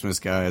 Merry Christmas,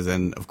 guys,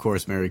 and of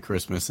course, Merry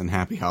Christmas and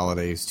Happy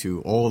Holidays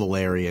to all the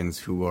Lairians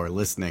who are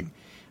listening.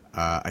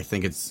 I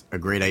think it's a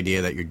great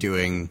idea that you're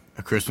doing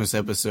a Christmas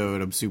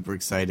episode. I'm super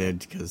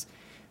excited because,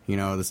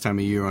 this time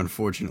of year,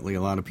 unfortunately,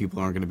 a lot of people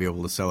aren't going to be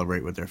able to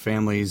celebrate with their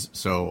families.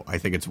 So I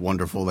think it's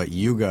wonderful that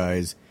you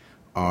guys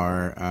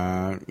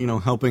are,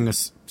 helping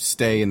us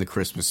stay in the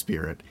Christmas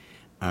spirit.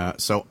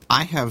 So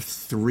I have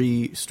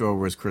 3 Star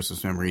Wars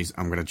Christmas memories.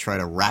 I'm going to try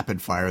to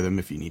rapid fire them.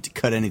 If you need to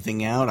cut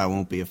anything out, I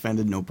won't be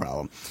offended. No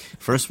problem.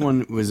 First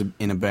one was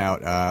in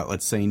about,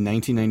 let's say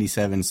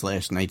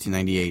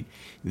 1997/1998.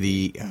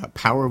 The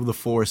Power of the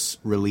Force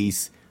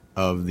release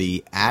of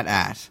the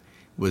AT-AT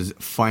was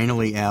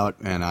finally out,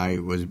 and I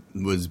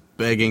was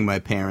begging my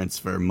parents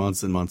for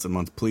months and months and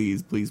months,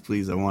 please, please,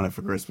 please, I want it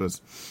for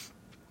Christmas.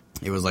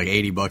 It was like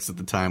 $80 at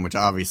the time, which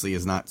obviously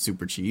is not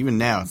super cheap. Even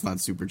now, it's not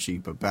super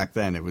cheap, but back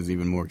then it was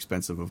even more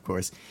expensive, of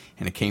course.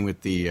 And it came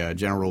with the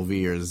General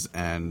Veers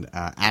and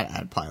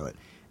AT-AT pilot.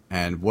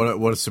 And what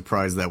a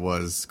surprise that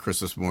was!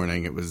 Christmas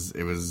morning, it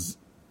was.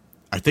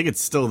 I think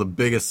it's still the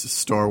biggest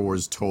Star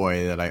Wars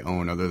toy that I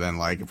own, other than,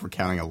 like, if we're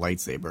counting a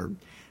lightsaber,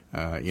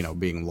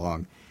 being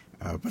long.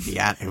 But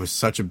it was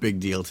such a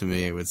big deal to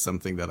me. It was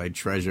something that I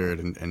treasured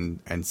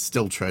and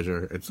still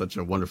treasure. It's such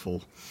a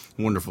wonderful,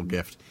 wonderful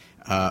gift.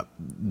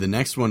 The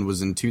next one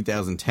was in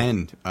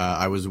 2010.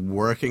 I was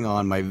working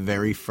on my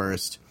very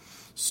first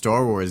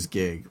Star Wars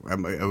gig. It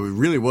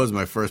really was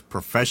my first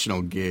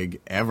professional gig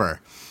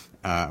ever.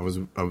 I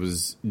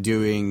was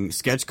doing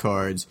sketch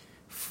cards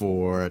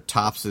for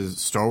Topps'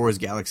 Star Wars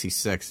Galaxy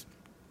 6.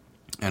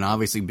 And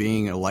obviously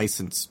being a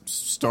licensed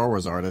Star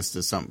Wars artist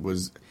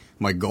was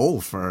my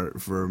goal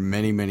for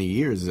many, many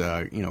years,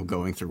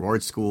 going through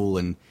art school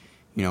and,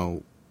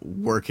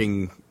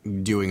 working,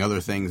 doing other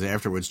things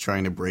afterwards,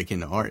 trying to break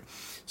into art.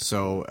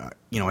 So,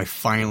 I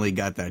finally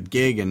got that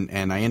gig,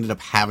 and I ended up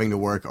having to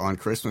work on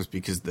Christmas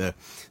because the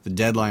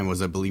deadline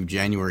was, I believe,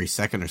 January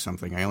 2nd or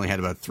something. I only had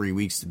about 3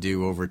 weeks to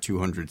do over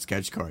 200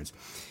 sketch cards.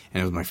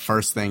 And it was my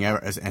first thing ever.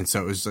 And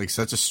so it was like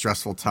such a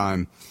stressful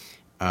time.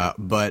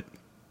 But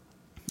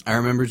I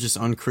remember just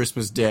on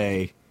Christmas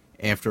Day,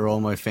 after all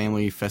my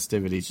family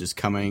festivities, just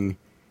coming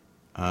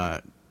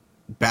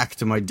back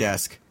to my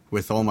desk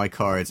with all my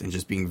cards and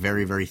just being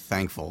very, very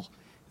thankful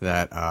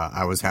that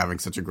I was having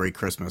such a great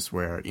Christmas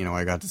where,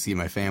 I got to see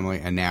my family,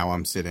 and now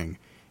I'm sitting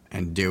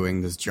and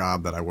doing this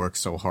job that I worked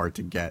so hard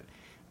to get.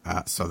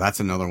 So that's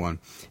another one.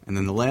 And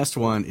then the last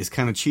one is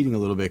kind of cheating a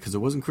little bit because it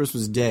wasn't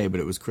Christmas Day, but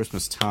it was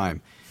Christmas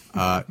time.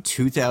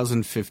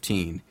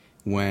 2015,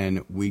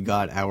 when we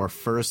got our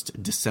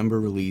first December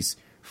release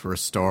for a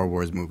Star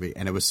Wars movie,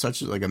 and it was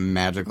such like a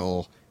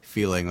magical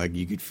feeling. Like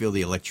you could feel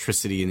the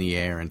electricity in the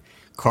air. And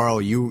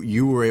Carl,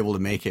 you were able to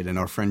make it, and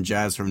our friend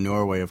Jazz from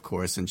Norway, of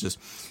course, and just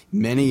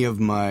many of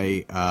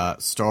my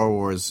Star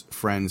Wars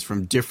friends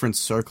from different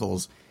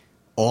circles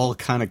all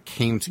kind of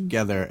came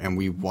together, and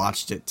we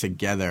watched it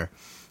together.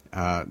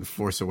 The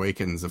Force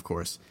Awakens, of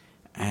course,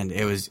 and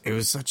it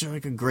was such a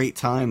great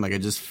time. Like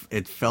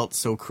it felt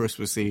so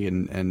Christmassy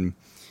and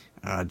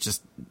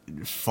just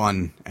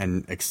fun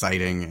and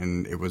exciting,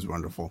 and it was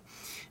wonderful.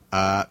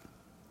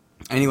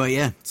 Anyway,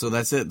 yeah, so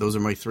that's it. Those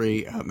are my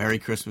three. Merry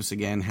Christmas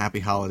again.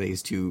 Happy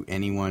holidays to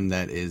anyone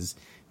that is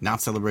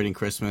not celebrating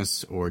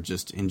Christmas or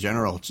just in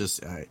general.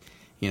 Just, I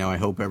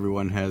hope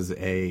everyone has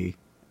a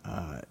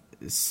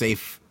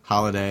safe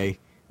holiday.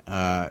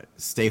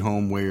 Stay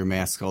home, wear your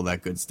mask, all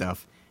that good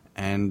stuff.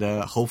 And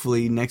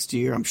hopefully next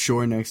year, I'm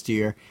sure next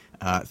year,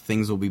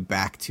 things will be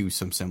back to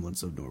some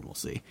semblance of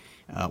normalcy.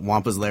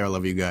 Wampa's Lair, I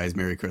love you guys.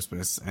 Merry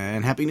Christmas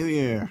and Happy New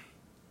Year.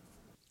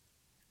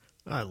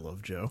 I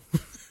love Joe.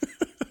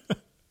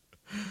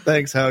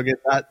 Thanks, Hogan.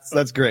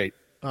 That's great.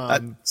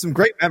 Some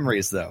great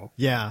memories, though.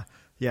 Yeah.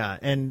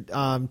 And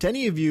to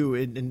any of you,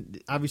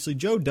 and obviously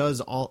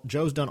Joe's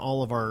done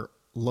all of our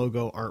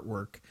logo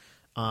artwork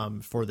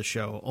for the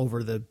show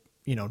over the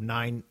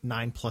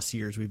 9+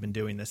 years we've been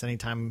doing this.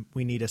 Anytime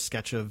we need a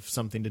sketch of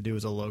something to do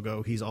as a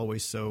logo, he's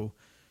always so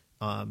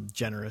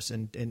generous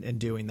in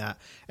doing that.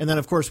 And then,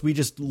 of course, we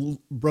just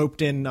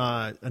roped in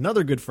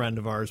another good friend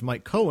of ours,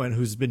 Mike Cohen,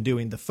 who's been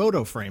doing the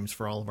photo frames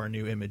for all of our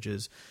new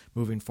images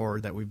moving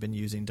forward that we've been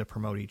using to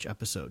promote each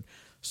episode.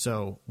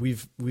 So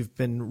we've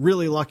been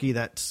really lucky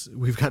that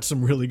we've got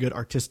some really good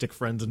artistic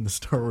friends in the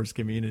Star Wars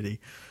community.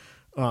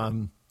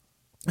 And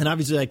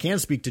obviously I can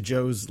speak to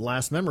Joe's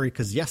last memory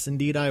because, yes,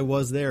 indeed, I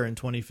was there in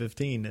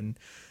 2015. And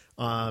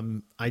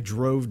I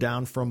drove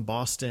down from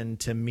Boston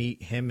to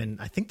meet him,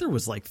 and I think there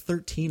was like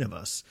 13 of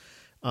us.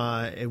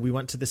 We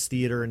went to this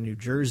theater in New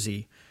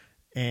Jersey,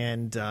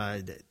 and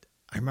I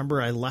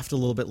remember I left a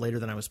little bit later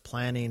than I was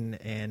planning,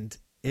 and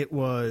it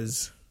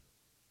was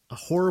a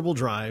horrible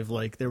drive.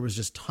 Like there was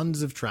just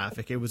tons of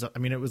traffic. It was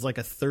like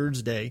a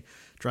Thursday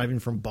driving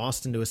from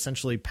Boston to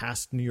essentially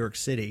past New York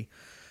City.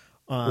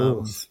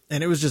 And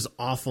it was just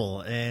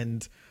awful.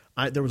 And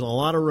there was a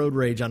lot of road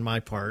rage on my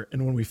part.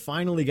 And when we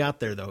finally got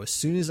there, though, as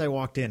soon as I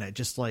walked in, I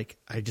just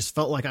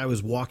felt like I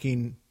was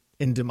walking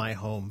into my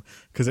home,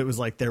 because it was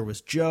like there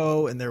was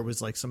Joe and there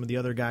was like some of the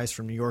other guys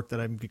from New York that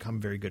I've become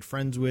very good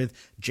friends with.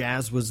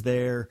 Jazz was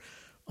there.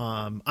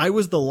 I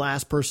was the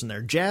last person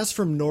there. Jazz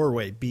from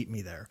Norway beat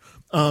me there.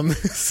 But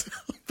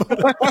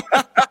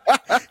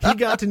he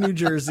got to New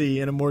Jersey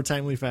in a more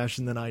timely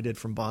fashion than I did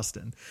from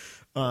Boston.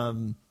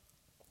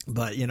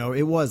 But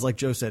it was, like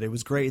Joe said, it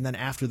was great. And then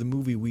after the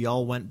movie, we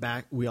all went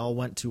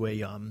to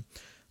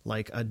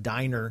a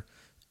diner,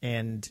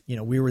 and,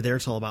 we were there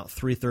till about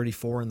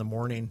 3:34 in the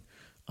morning,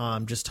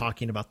 just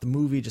talking about the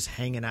movie, just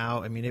hanging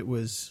out. I mean, it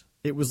was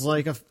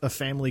like a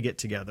family get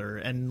together.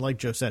 And like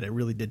Joe said,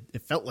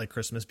 it felt like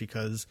Christmas,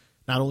 because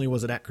not only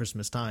was it at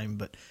Christmas time,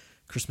 but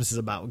Christmas is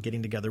about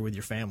getting together with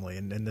your family.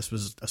 And this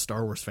was a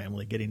Star Wars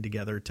family getting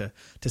together to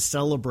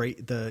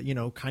celebrate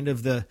the, kind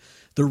of the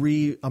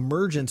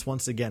re-emergence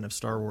once again of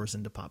Star Wars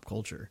into pop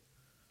culture.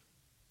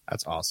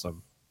 That's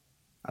awesome.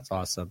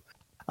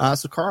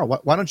 So Carl,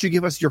 why don't you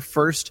give us your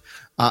first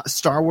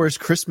Star Wars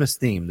Christmas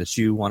theme that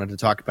you wanted to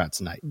talk about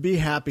tonight? Be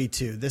happy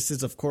to. This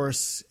is, of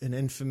course, an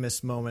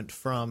infamous moment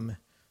from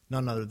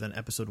none other than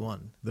Episode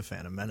 1, The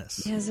Phantom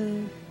Menace. He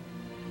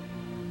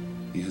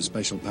has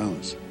special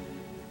powers.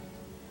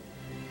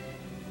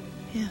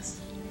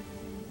 Yes.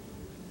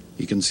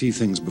 He can see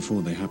things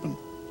before they happen.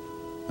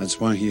 That's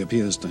why he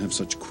appears to have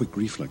such quick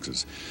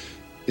reflexes.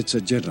 It's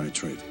a Jedi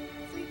trait.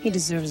 He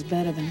deserves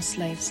better than a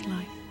slave's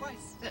life.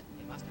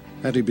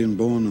 Had he been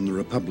born in the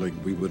Republic,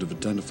 we would have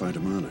identified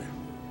him early.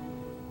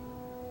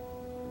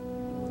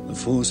 The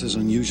Force is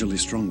unusually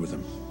strong with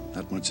him.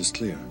 That much is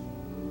clear.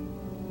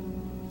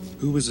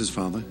 Who was his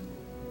father?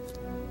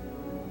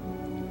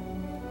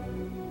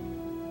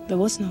 There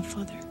was no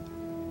father.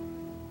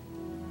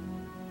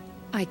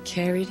 I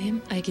carried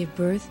him, I gave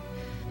birth,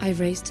 I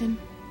raised him.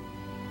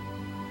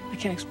 I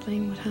can't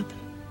explain what happened.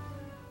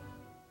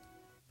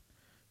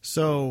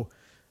 So,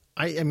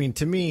 I mean,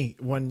 to me,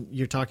 when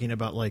you're talking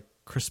about like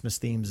Christmas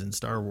themes in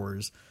Star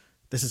Wars,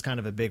 this is kind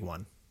of a big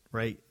one,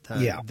 right?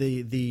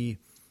 The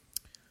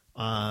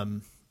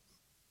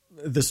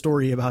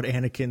story about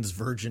Anakin's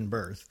virgin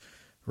birth,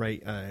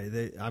 right?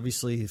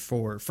 Obviously,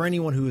 for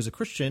anyone who is a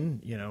Christian,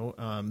 you know,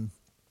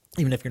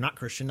 even if you're not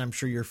Christian, I'm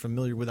sure you're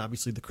familiar with,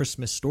 obviously, the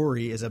Christmas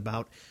story is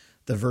about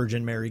the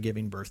Virgin Mary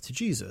giving birth to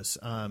Jesus.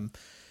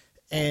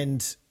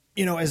 And,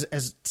 you know,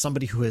 as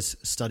somebody who has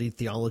studied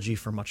theology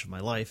for much of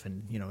my life,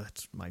 and, you know,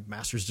 that's my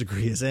master's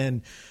degree is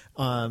in,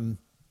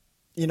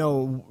 you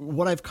know,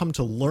 what I've come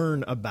to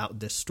learn about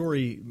this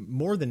story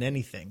more than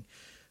anything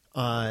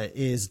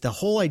is the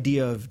whole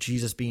idea of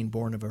Jesus being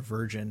born of a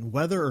virgin,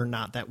 whether or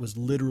not that was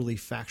literally,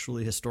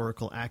 factually,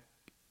 historical,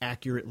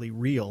 accurately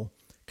real,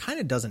 kind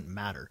of doesn't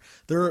matter.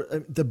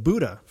 The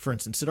Buddha, for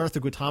instance, Siddhartha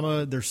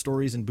Gautama, there's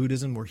stories in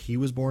Buddhism where he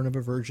was born of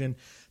a virgin.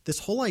 This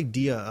whole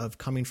idea of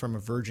coming from a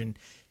virgin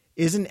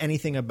isn't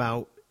anything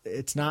about,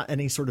 it's not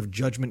any sort of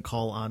judgment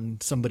call on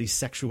somebody's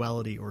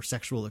sexuality or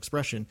sexual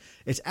expression.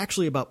 It's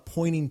actually about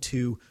pointing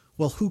to,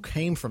 well, who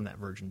came from that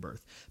virgin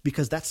birth?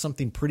 Because that's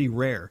something pretty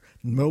rare.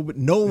 No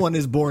one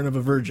is born of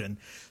a virgin.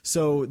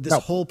 So this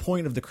whole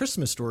point of the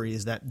Christmas story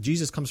is that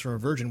Jesus comes from a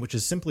virgin, which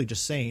is simply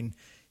just saying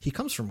he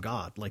comes from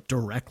God, like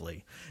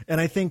directly. And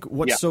I think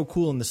what's so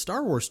cool in the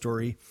Star Wars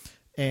story,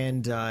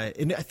 and I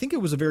think it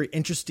was a very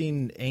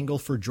interesting angle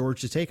for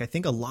George to take. I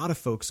think a lot of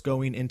folks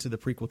going into the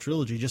prequel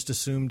trilogy just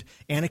assumed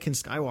Anakin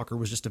Skywalker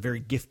was just a very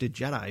gifted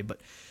Jedi,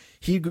 but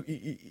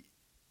he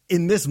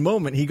in this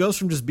moment, he goes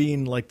from just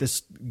being like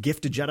this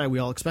gifted Jedi we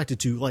all expected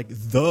to like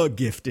the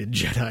gifted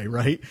Jedi,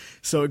 right?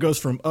 So it goes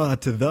from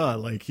to the,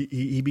 like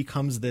he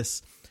becomes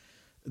this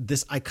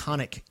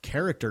iconic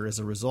character as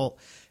a result.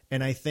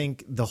 And I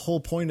think the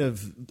whole point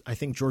of, I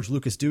think George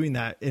Lucas doing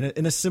that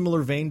in a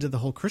similar vein to the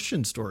whole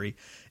Christian story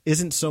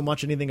isn't so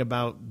much anything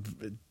about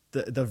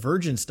the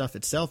virgin stuff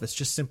itself. It's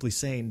just simply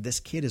saying this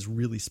kid is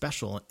really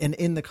special. And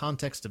in the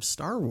context of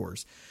Star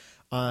Wars,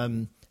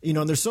 you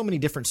know, and there's so many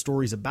different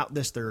stories about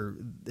this.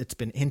 It's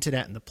been hinted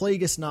at in the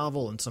Plagueis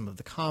novel and some of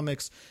the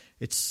comics.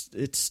 It's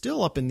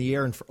still up in the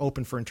air and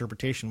open for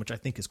interpretation, which I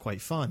think is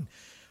quite fun.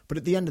 But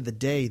at the end of the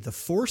day, the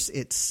Force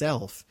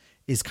itself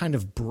is kind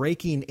of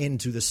breaking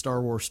into the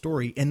Star Wars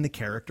story in the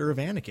character of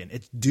Anakin.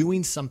 It's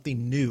doing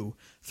something new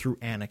through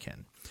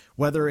Anakin.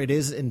 Whether it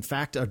is, in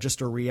fact,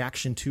 just a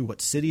reaction to what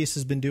Sidious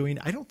has been doing,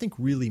 I don't think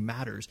really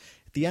matters.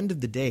 At the end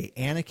of the day,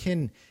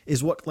 Anakin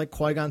is what, like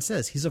Qui-Gon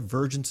says, he's a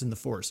virgin in the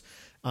Force.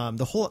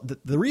 The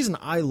reason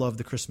I love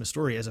the Christmas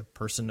story as a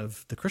person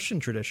of the Christian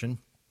tradition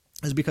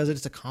is because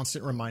it's a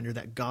constant reminder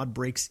that God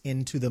breaks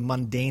into the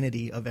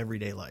mundanity of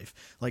everyday life.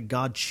 Like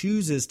God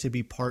chooses to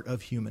be part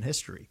of human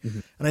history. Mm-hmm.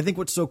 And I think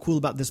what's so cool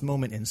about this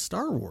moment in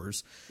Star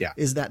Wars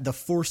is that the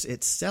Force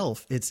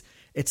itself,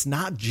 it's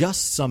not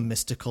just some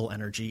mystical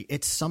energy.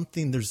 It's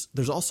something,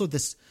 there's also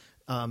this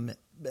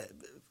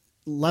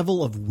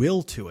level of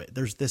will to it.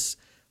 There's this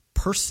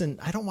person,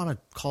 I don't want to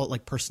call it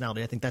like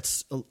personality. I think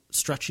that's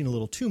stretching a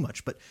little too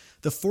much, but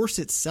the Force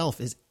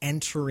itself is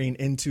entering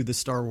into the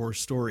Star Wars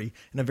story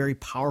in a very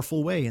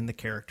powerful way in the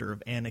character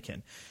of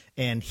Anakin.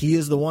 And he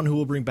is the one who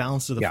will bring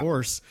balance to the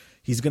Force.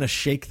 He's going to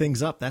shake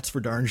things up. That's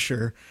for darn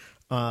sure.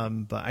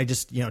 But I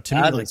just, you know, to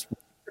me, like,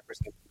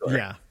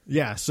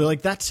 yeah. So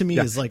like that to me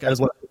is like,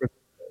 what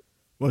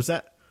was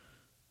that?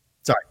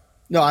 Sorry.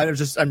 No, I'm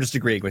just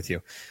agreeing with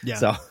you. Yeah.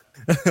 So.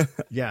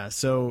 Yeah.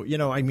 So, you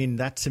know, I mean,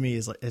 that to me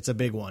is like, it's a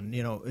big one.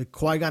 You know,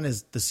 Qui-Gon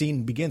is, the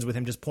scene begins with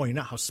him just pointing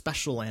out how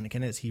special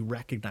Anakin is. He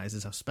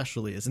recognizes how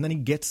special he is. And then he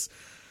gets,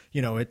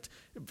 you know,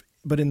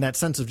 but in that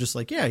sense of just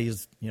like, yeah,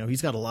 he's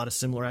got a lot of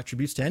similar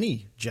attributes to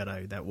any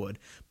Jedi that would,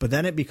 but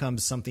then it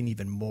becomes something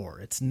even more.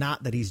 It's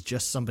not that he's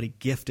just somebody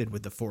gifted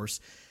with the Force.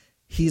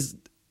 He's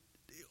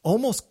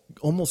almost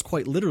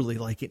quite literally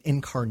like an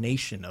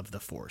incarnation of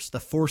the Force. The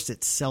Force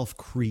itself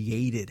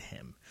created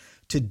him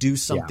to do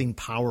something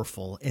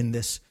powerful in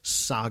this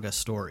saga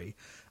story.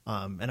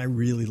 And I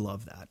really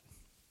love that.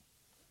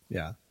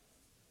 Yeah.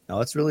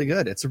 No, it's really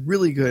good. It's a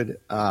really good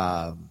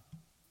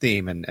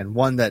theme and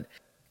one that,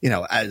 you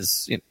know,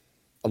 as you know,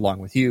 along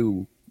with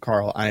you,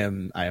 Carl, I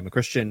am a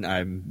Christian.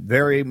 I'm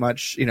very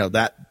much, you know,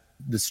 that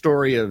the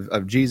story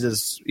of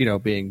Jesus, you know,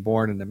 being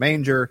born in the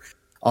manger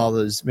all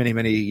those many,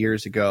 many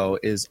years ago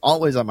is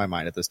always on my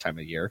mind at this time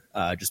of year,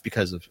 just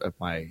because of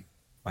my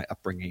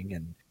upbringing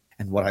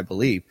and what I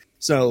believe.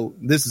 So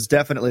this is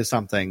definitely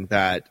something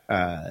that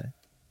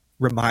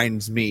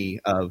reminds me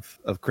of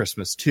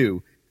Christmas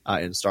too.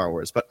 in Star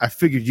Wars, but I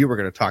figured you were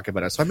going to talk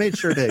about it, so I made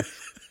sure to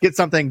get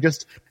something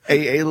just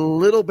a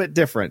little bit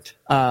different.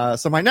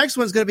 So my next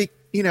one's going to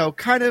be,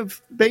 kind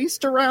of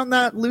based around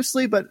that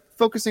loosely, but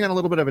focusing on a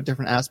little bit of a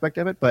different aspect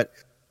of it. But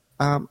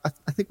I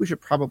think we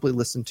should probably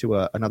listen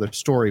to another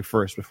story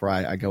first before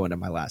I go into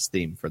my last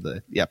theme for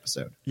the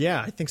episode.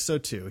 Yeah, I think so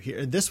too.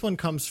 Here, this one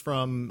comes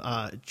from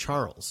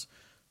Charles.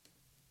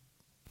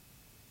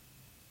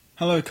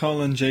 Hello,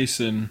 Carl and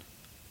Jason.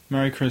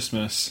 Merry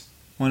Christmas.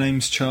 My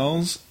name's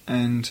Charles,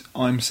 and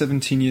I'm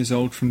 17 years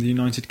old from the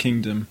United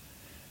Kingdom.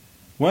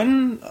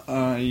 When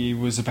I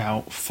was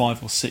about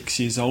 5 or 6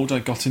 years old, I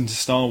got into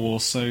Star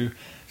Wars, so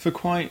for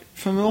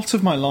a lot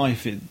of my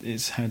life,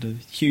 it's had a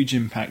huge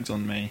impact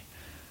on me.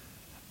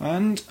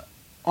 And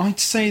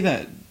I'd say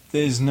that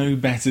there's no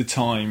better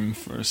time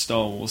for a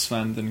Star Wars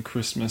fan than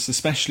Christmas,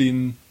 especially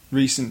in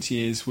recent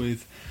years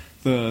with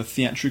the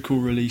theatrical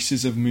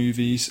releases of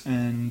movies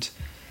and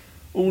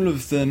all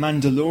of the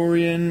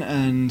Mandalorian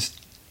and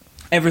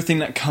everything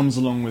that comes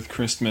along with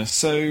Christmas.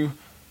 So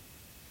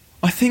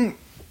I think,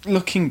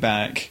 looking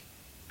back,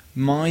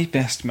 my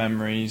best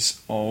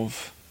memories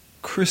of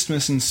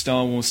Christmas and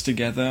Star Wars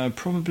together are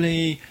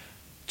probably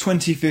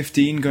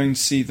 2015 going to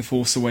see The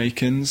Force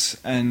Awakens,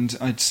 and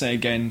I'd say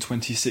again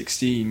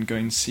 2016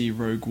 going to see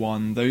Rogue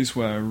One. Those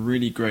were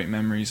really great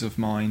memories of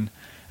mine.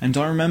 And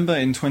I remember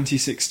in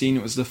 2016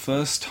 it was the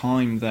first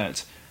time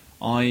that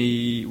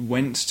I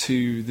went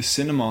to the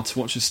cinema to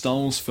watch a Star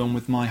Wars film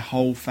with my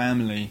whole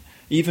family.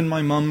 Even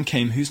my mum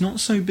came, who's not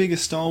so big a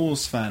Star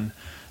Wars fan.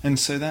 And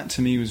so that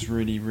to me was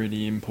really,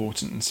 really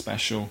important and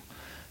special.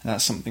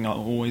 That's something I'll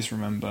always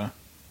remember.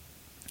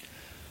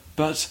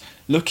 But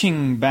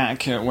looking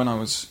back at when I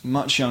was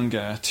much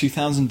younger,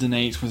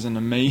 2008 was an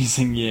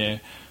amazing year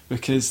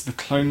because the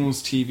Clone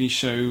Wars TV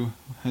show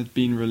had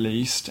been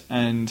released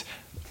and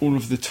all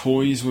of the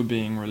toys were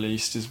being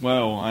released as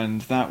well,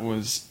 and that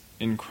was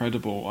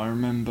incredible. I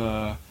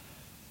remember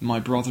my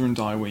brother and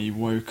I, we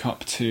woke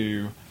up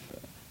to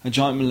a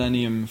giant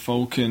Millennium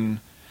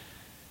Falcon,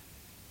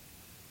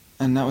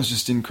 and that was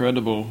just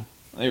incredible.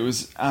 It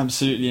was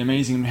absolutely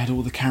amazing. We had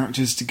all the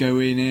characters to go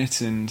in it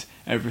and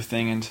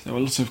everything, and there were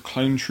lots of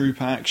Clone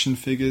Trooper action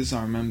figures.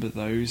 I remember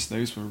those.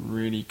 Those were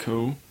really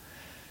cool.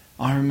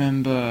 I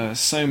remember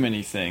so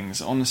many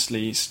things.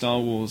 Honestly, Star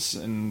Wars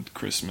and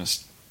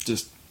Christmas,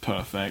 just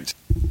perfect.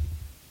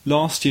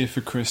 Last year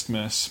for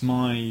Christmas,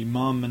 my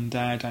mum and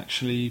dad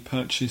actually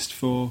purchased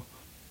for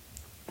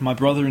my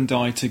brother and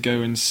I to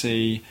go and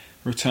see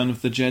Return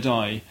of the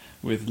Jedi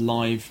with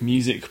live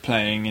music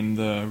playing in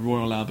the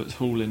Royal Albert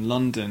Hall in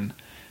London.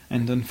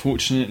 And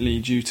unfortunately,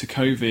 due to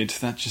COVID,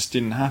 that just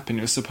didn't happen.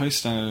 It was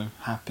supposed to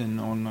happen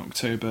on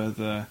October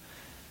the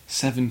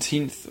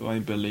 17th, I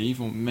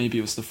believe, or maybe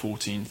it was the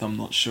 14th, I'm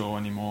not sure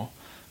anymore.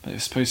 But it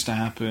was supposed to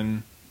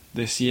happen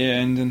this year,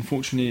 and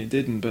unfortunately it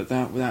didn't, but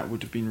that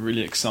would have been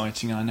really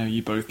exciting. I know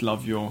you both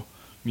love your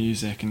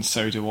music, and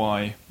so do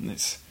I.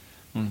 It's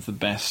one of the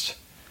best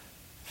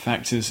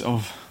factors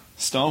of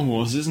Star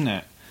Wars, isn't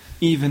it?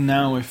 Even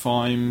now, if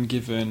I'm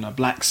given a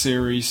Black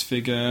Series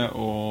figure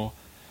or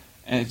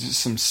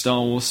some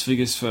Star Wars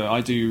figures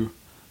I do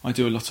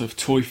a lot of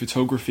toy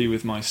photography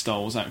with my Star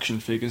Wars action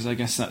figures. I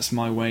guess that's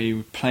my way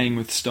of playing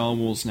with Star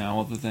Wars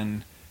now, other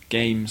than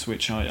games,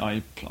 which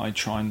I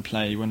try and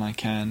play when I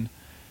can.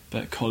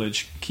 But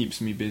college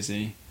keeps me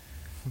busy.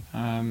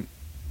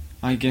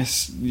 I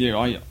guess,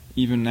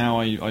 even now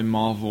I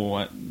marvel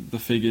at the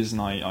figures,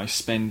 and I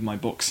spend my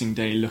Boxing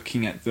Day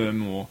looking at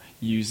them or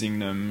using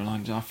them,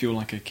 and I feel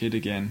like a kid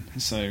again.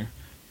 So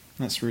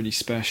that's really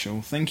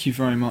special. Thank you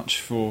very much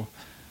for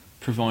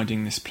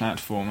providing this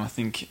platform. I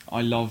think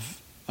I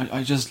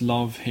just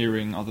love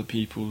hearing other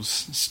people's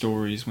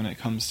stories when it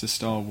comes to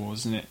Star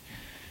Wars, and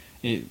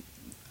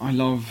I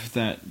love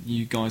that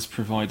you guys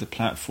provide a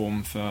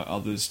platform for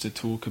others to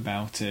talk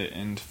about it,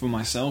 and for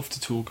myself to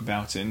talk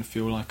about it and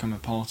feel like I'm a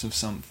part of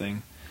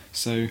something.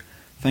 So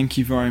thank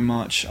you very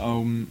much.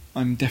 I'm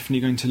definitely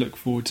going to look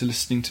forward to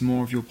listening to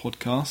more of your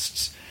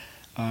podcasts,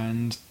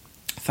 and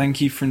thank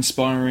you for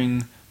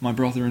inspiring my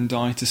brother and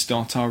I to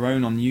start our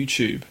own on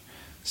YouTube.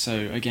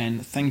 So again,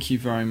 thank you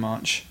very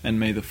much, and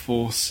may the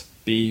Force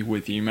be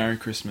with you. Merry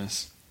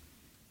Christmas.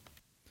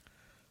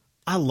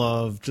 I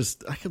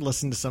could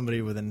listen to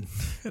somebody with an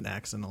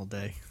accent all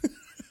day.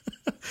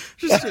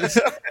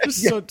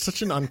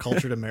 Such an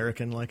uncultured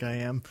American like I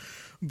am.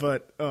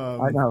 But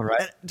I know,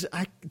 right?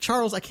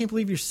 Charles, I can't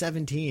believe you're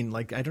 17.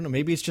 Like, I don't know,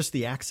 maybe it's just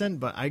the accent,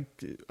 but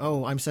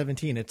I'm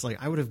 17. It's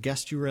like I would have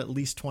guessed you were at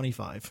least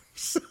 25.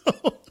 So,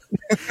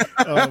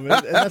 and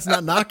that's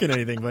not knocking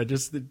anything, but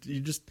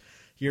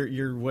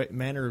your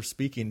manner of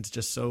speaking is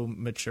just so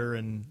mature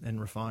and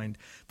refined.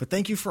 But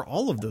thank you for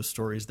all of those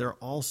stories. They're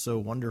all so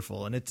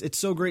wonderful. And it's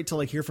so great to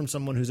hear from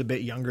someone who's a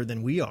bit younger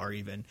than we are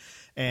even.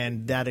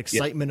 And that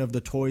excitement of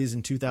the toys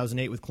in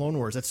 2008 with Clone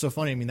Wars. That's so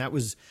funny. I mean, that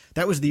was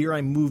the year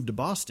I moved to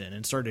Boston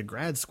and started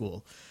grad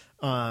school.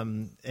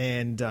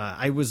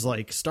 I was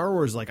like Star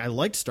Wars, I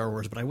liked Star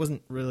Wars, but I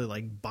wasn't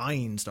really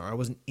buying I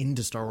wasn't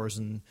into Star Wars.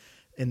 And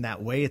in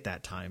that way at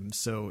that time.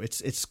 So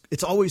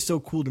it's always so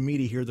cool to me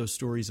to hear those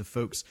stories of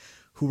folks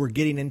who were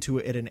getting into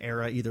it at an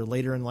era either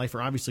later in life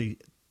or obviously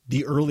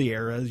the early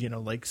era, you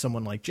know, like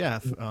someone like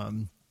Jeff.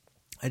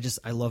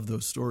 I love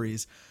those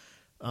stories.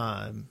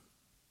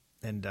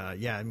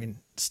 Yeah, I mean,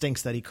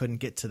 stinks that he couldn't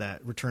get to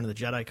that Return of the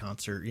Jedi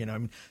concert. You know, I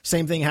mean,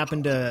 same thing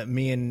happened to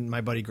me and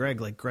my buddy Greg.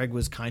 Like, Greg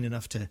was kind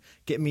enough to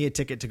get me a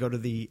ticket to go to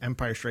the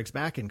Empire Strikes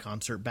Back in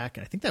concert back,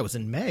 and I think that was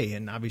in May,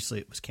 and obviously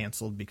it was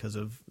canceled because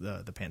of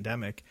the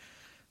pandemic.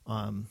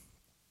 So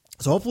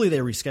hopefully they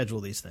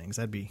reschedule these things.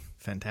 That'd be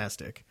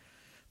fantastic.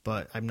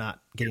 But I'm not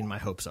getting my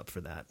hopes up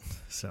for that.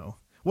 So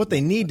what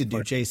they need to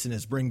do, Jason,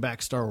 is bring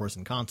back Star Wars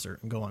in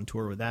concert and go on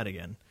tour with that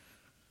again.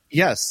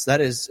 Yes, that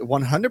is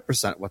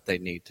 100% what they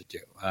need to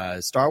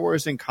do. Star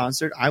Wars in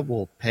concert, I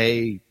will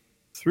pay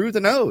through the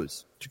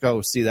nose to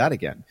go see that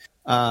again.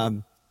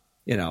 You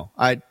know,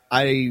 I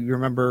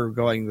remember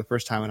going the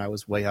first time when I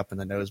was way up in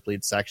the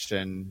nosebleed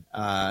section,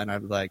 and I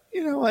was like,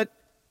 you know what,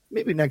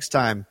 maybe next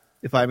time,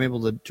 if I'm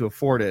able to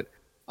afford it,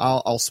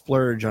 I'll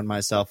splurge on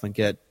myself and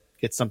get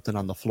something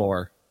on the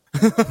floor.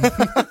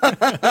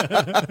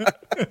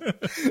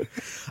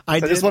 I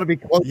just want to be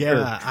closer.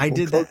 Yeah, I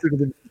did closer that. To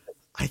the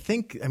I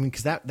think, I mean,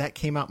 because that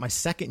came out my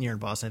second year in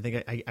Boston. I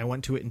think I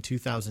went to it in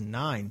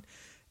 2009,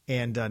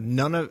 and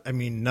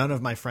none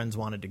of my friends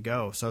wanted to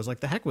go. So I was like,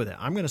 the heck with it.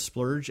 I'm going to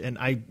splurge. And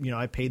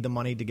I paid the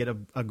money to get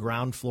a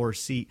ground floor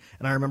seat.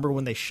 And I remember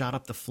when they shot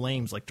up the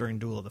flames, like during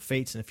Duel of the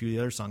Fates and a few of the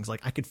other songs,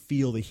 like I could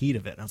feel the heat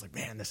of it. And I was like,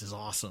 man, this is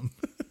awesome.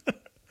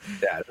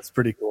 Yeah, that's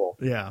pretty cool.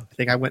 Yeah. I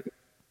think I went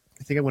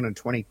in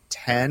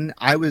 2010.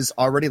 I was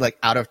already like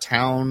out of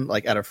town,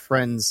 like at a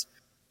friend's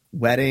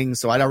wedding,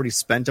 so I'd already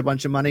spent a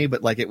bunch of money,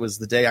 but like it was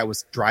the day I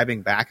was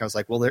driving back, I was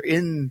like, well, they're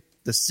in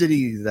the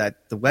city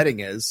that the wedding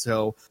is,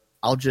 so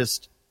I'll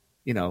just,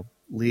 you know,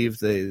 leave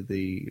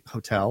the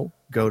hotel,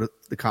 go to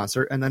the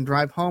concert, and then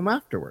drive home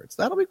afterwards.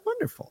 That'll be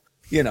wonderful,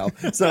 you know.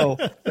 So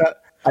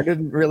I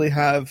didn't really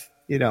have,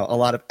 you know, a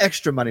lot of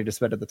extra money to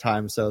spend at the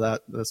time, so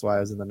that's why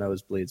I was in the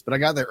nosebleeds. But I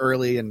got there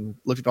early and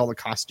looked at all the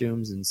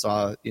costumes and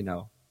saw, you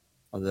know,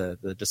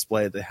 the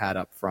display they had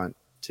up front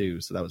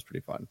too, so that was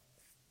pretty fun.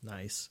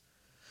 Nice.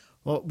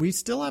 Well, we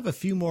still have a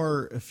few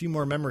more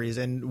memories,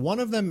 and one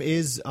of them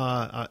is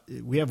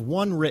we have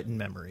one written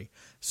memory.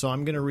 So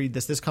I'm going to read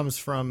this. This comes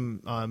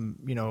from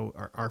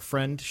our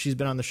friend. She's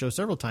been on the show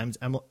several times,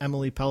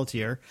 Emily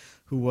Pelletier,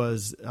 who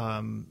was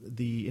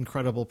the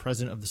incredible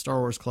president of the Star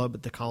Wars Club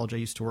at the college I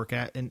used to work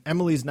at. And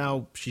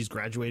she's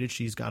graduated.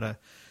 She's got a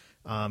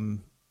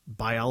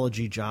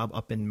biology job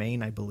up in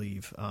Maine, I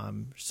believe.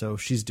 So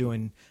she's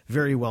doing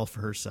very well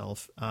for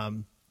herself.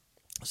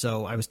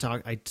 So I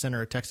sent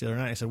her a text the other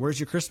night. I said, where's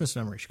your Christmas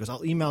memory? She goes,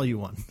 I'll email you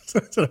one.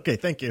 So I said, okay,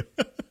 thank you.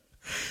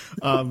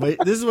 But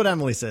this is what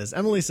Emily says.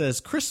 Emily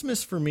says,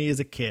 Christmas for me as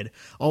a kid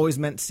always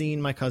meant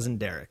seeing my cousin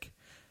Derek.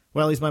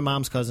 Well, he's my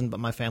mom's cousin, but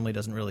my family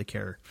doesn't really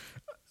care.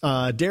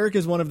 Derek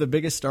is one of the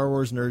biggest Star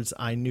Wars nerds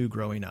I knew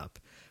growing up,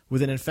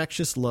 with an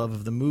infectious love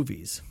of the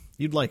movies.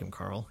 You'd like him,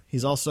 Carl.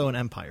 He's also an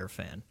Empire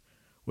fan,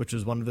 which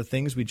was one of the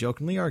things we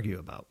jokingly argue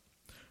about.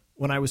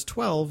 When I was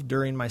 12,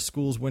 during my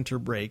school's winter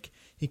break,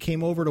 he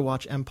came over to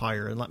watch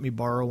Empire and let me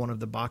borrow one of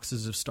the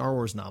boxes of Star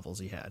Wars novels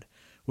he had,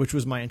 which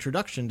was my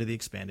introduction to the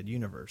expanded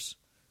universe.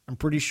 I'm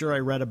pretty sure I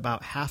read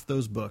about half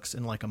those books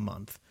in like a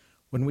month.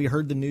 When we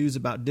heard the news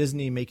about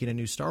Disney making a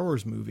new Star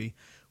Wars movie,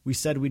 we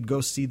said we'd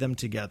go see them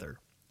together.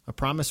 A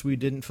promise we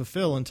didn't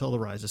fulfill until The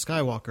Rise of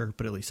Skywalker,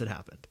 but at least it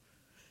happened.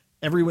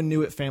 Everyone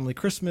knew at Family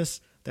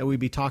Christmas that we'd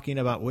be talking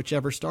about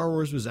whichever Star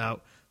Wars was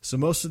out, so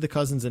most of the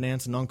cousins and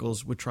aunts and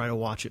uncles would try to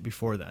watch it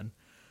before then.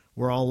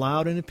 We're all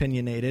loud and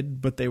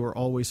opinionated, but they were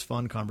always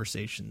fun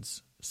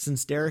conversations.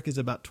 Since Derek is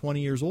about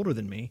 20 years older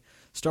than me,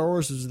 Star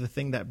Wars was the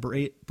thing that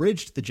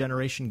bridged the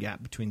generation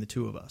gap between the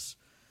two of us.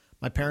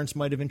 My parents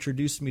might have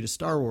introduced me to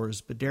Star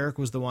Wars, but Derek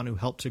was the one who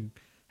helped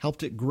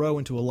it grow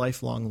into a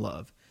lifelong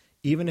love,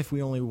 even if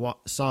we only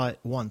saw it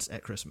once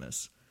at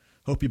Christmas.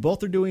 Hope you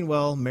both are doing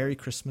well. Merry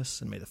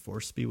Christmas, and may the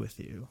Force be with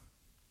you.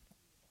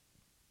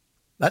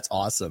 That's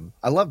awesome.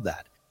 I love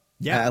that.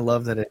 Yeah, I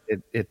love that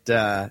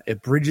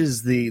it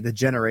bridges the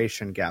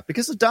generation gap,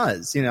 because it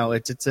does. You know,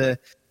 it's a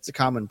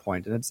common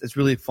point, and it's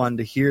really fun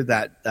to hear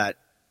that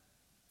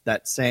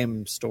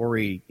same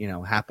story, you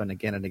know, happen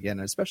again and again,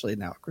 especially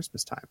now at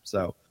Christmas time.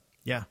 So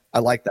yeah, I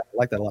like that. I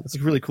like that a lot. It's a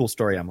really cool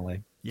story,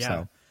 Emily. Yeah.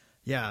 So.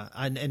 Yeah,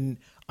 and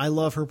I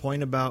love her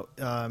point about.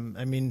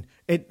 I mean,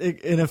 it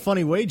in a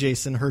funny way,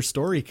 Jason. Her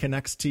story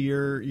connects to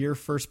your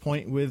first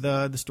point with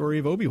the story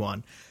of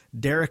Obi-Wan.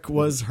 Derek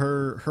was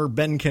her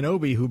Ben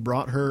Kenobi who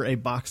brought her a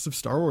box of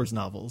Star Wars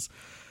novels.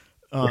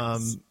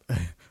 Yes.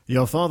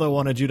 Your father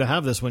wanted you to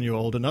have this when you were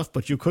old enough,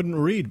 but you couldn't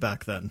read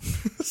back then.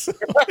 So,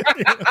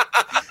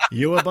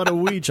 you were but a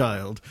wee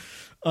child.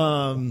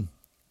 You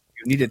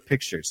needed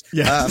pictures.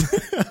 Yeah.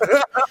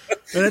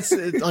 And it's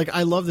like,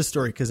 I love this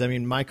story because, I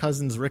mean, my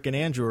cousins Rick and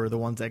Andrew are the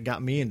ones that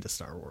got me into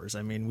Star Wars.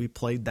 I mean, we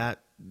played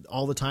that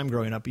all the time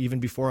growing up, even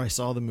before I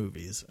saw the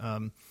movies.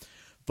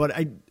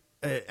 But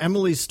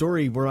Emily's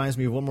story reminds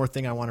me of one more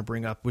thing I want to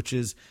bring up, which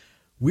is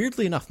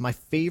weirdly enough, my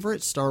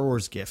favorite Star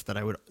Wars gift that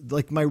I would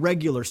like, my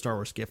regular Star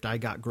Wars gift I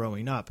got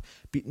growing up,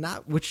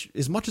 which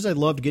as much as I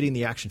loved getting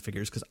the action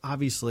figures, because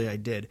obviously I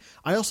did,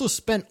 I also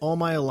spent all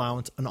my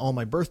allowance and all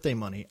my birthday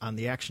money on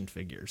the action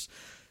figures.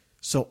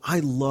 So I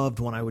loved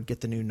when I would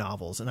get the new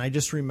novels. And I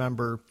just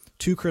remember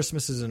 2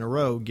 Christmases in a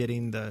row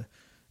getting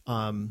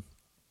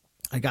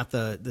I got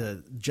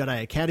the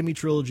Jedi Academy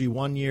trilogy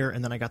one year,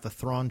 and then I got the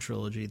Thrawn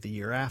trilogy the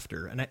year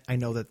after. And I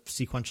know that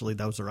sequentially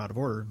those are out of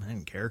order. I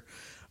didn't care.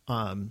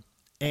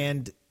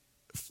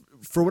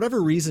 For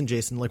whatever reason,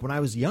 Jason, like when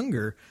I was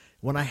younger,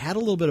 when I had a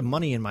little bit of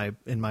money in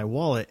my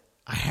wallet,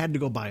 I had to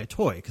go buy a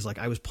toy because like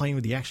I was playing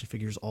with the action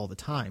figures all the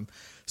time.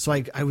 So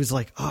I was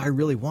like, oh, I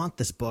really want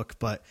this book,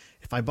 but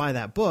if I buy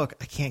that book,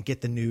 I can't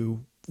get the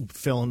new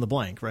fill in the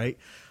blank, right?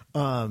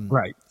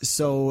 Right.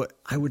 So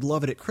I would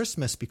love it at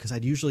Christmas because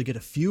I'd usually get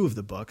a few of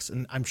the books,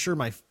 and I'm sure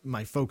my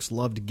folks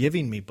loved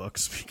giving me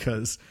books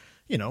because,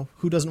 you know,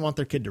 who doesn't want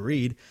their kid to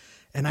read?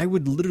 And I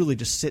would literally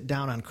just sit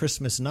down on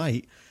Christmas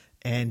night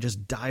and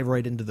just dive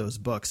right into those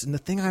books. And the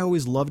thing I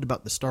always loved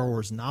about the Star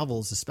Wars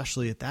novels,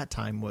 especially at that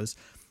time, was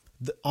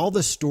all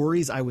the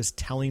stories I was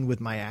telling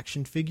with my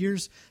action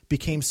figures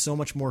became so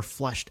much more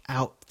fleshed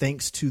out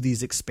thanks to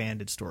these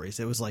expanded stories.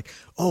 It was like,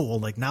 oh, well,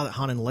 like now that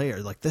Han and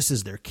Leia, like this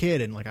is their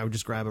kid. And like, I would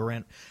just grab a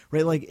rant,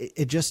 right? Like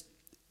it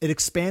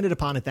expanded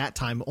upon at that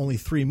time, only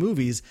 3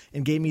 movies,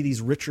 and gave me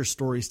these richer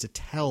stories to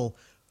tell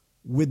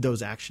with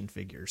those action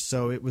figures.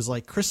 So it was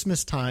like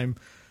Christmas time,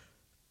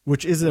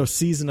 which is a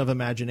season of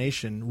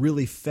imagination,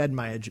 really fed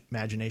my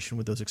imagination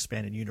with those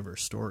expanded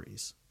universe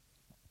stories.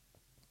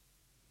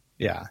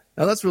 Yeah,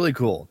 no, that's really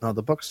cool. No,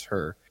 the books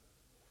are.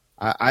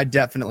 I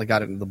definitely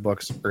got into the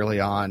books early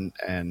on,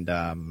 and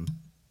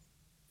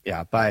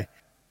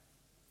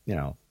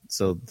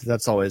so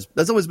that's always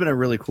been a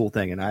really cool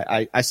thing, and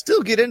I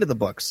still get into the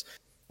books.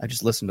 I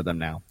just listen to them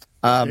now.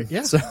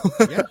 So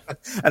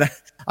and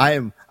I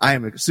am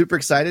super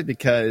excited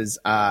because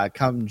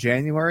come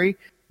January,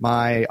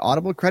 my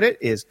Audible credit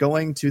is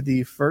going to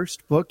the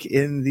first book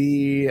in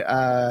the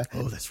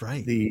that's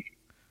right, the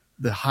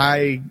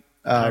High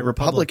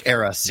Republic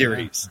era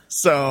series. Yeah.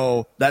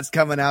 So that's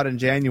coming out in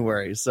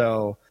January.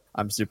 So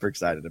I'm super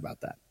excited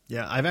about that.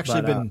 Yeah, I've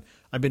actually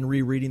I've been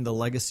rereading the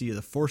Legacy of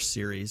the Force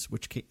series,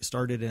 which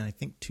started in I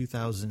think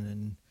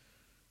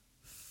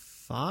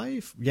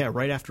 2005. Yeah,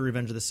 right after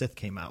Revenge of the Sith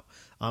came out.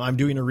 I'm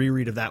doing a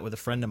reread of that with a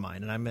friend of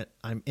mine, and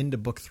I'm into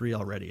book 3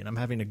 already, and I'm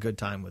having a good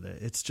time with it.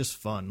 It's just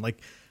fun.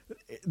 Like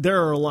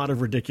there are a lot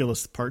of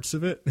ridiculous parts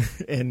of it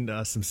and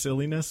some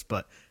silliness,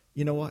 but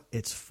you know what?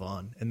 It's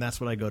fun, and that's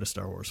what I go to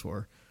Star Wars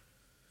for.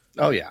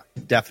 Oh yeah,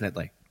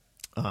 definitely.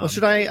 Well,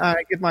 should I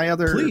give my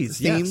other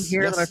theme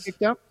here that I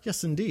picked up?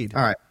 Yes, indeed.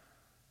 All right.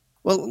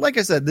 Well, like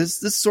I said, this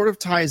sort of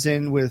ties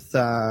in with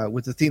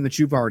the theme that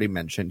you've already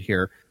mentioned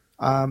here,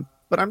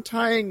 but I'm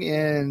tying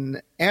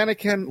in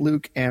Anakin,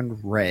 Luke, and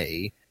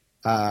Rey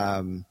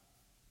into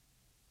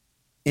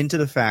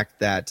the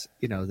fact that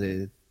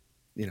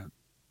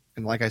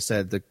and like I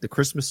said, the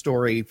Christmas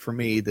story for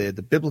me, the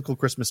biblical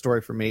Christmas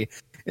story for me,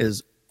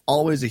 is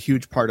always a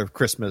huge part of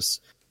Christmas.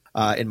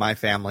 In my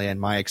family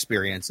and my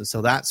experience. And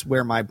so that's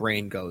where my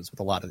brain goes with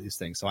a lot of these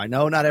things. So I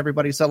know not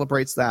everybody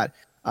celebrates that,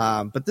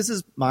 but this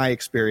is my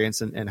experience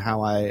and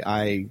how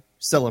I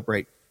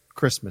celebrate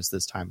Christmas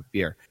this time of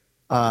year.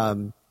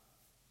 And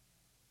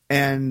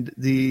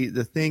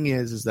the thing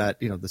is that,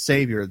 the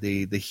savior,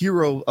 the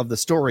hero of the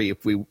story,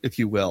 if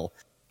you will,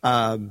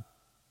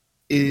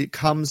 it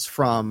comes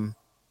from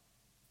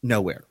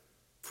nowhere,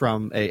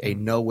 from a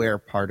nowhere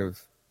part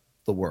of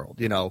the world.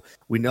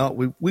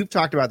 We've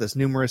talked about this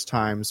numerous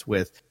times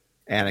with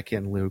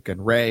Anakin, Luke,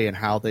 and Rey, and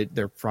how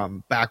they're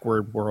from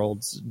backward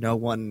worlds.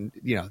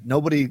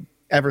 Nobody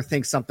ever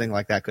thinks something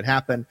like that could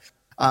happen.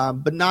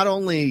 But not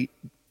only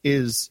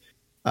is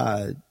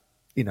the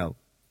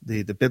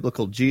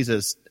biblical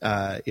Jesus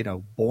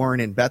born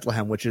in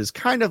Bethlehem, which is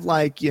kind of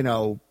like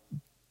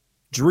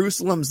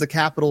Jerusalem's the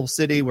capital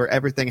city where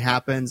everything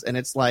happens, and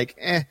it's like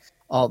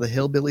all the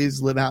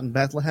hillbillies live out in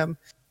Bethlehem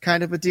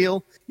kind of a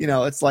deal.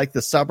 It's like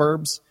the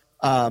suburbs.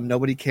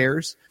 Nobody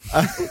cares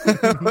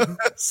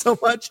so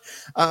much.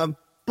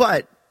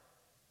 But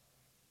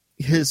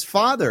his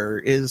father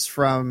is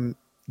from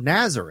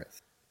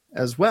Nazareth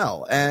as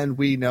well. And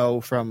we know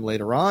from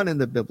later on in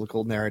the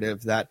biblical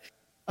narrative that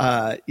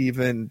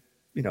even,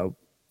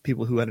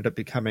 people who ended up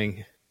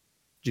becoming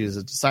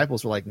Jesus'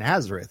 disciples were like,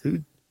 Nazareth,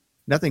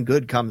 nothing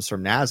good comes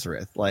from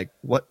Nazareth. Like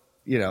what,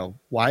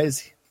 why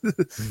is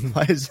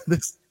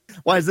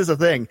this a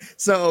thing?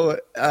 So,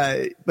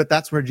 but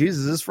that's where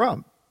Jesus is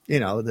from.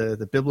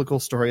 The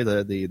biblical story,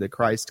 the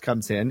Christ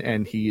comes in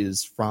and he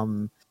is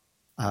from,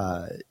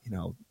 a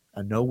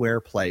nowhere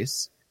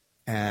place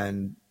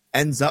and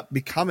ends up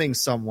becoming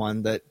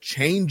someone that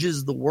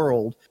changes the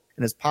world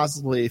and is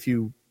possibly, if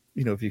you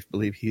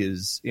believe he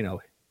is,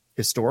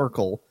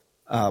 historical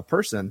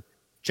person,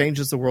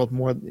 changes the world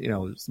more,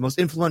 is the most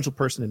influential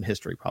person in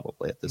history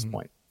probably at this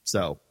point.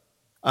 So,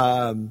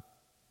 and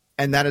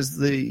that is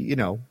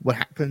what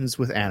happens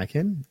with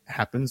Anakin,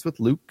 happens with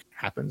Luke,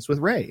 happens with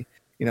Rey.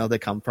 they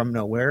come from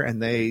nowhere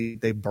and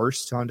they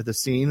burst onto the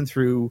scene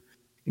through,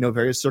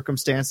 various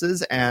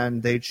circumstances,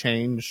 and they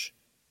change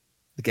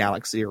the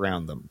galaxy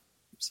around them.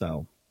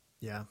 So,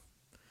 yeah,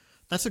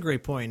 that's a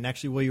great point. And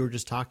actually, while you were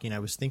just talking, I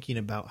was thinking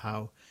about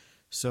how,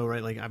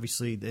 like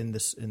obviously in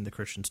the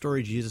Christian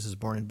story, Jesus is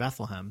born in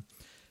Bethlehem.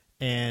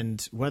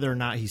 And whether or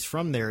not he's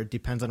from there, it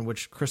depends on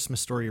which Christmas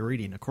story you're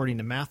reading. According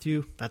to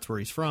Matthew, that's where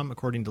he's from.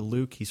 According to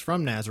Luke, he's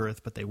from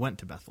Nazareth, but they went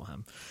to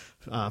Bethlehem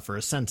for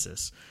a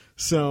census.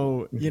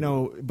 So,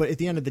 but at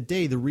the end of the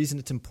day, the reason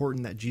it's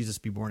important that Jesus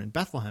be born in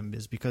Bethlehem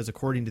is because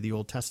according to the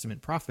Old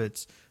Testament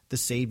prophets, the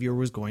Savior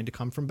was going to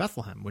come from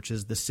Bethlehem, which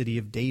is the city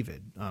of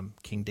David.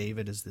 King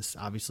David is this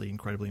obviously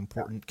incredibly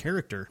important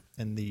character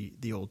in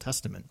the Old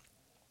Testament.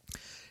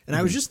 And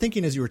I was just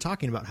thinking as you were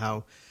talking about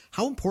how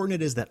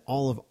important it is that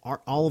all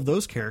of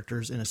those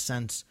characters, in a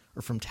sense,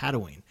 are from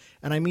Tatooine.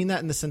 And I mean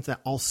that in the sense that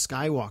all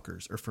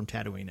Skywalkers are from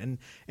Tatooine. And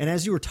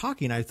as you were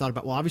talking, I thought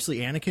about, well, obviously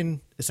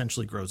Anakin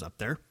essentially grows up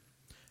there.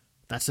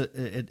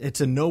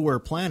 It's a nowhere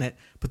planet.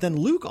 But then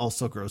Luke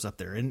also grows up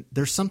there. And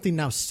there's something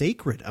now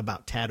sacred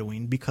about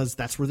Tatooine because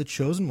that's where the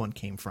Chosen One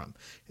came from.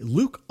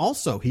 Luke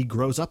also, he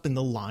grows up in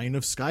the line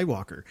of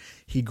Skywalker.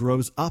 He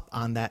grows up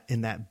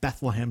in that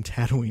Bethlehem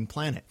Tatooine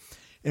planet.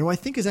 And what I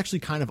think is actually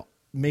kind of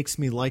makes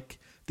me like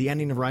the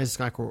ending of Rise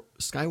of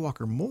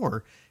Skywalker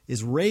more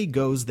is Rey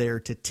goes there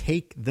to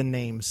take the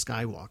name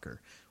Skywalker.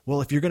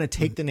 Well, if you're going to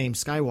take the name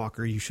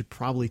Skywalker, you should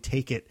probably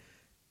take it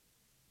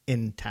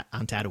on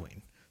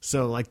Tatooine.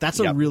 So like, that's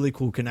a really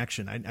cool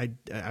connection.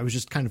 I was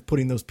just kind of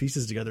putting those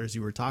pieces together as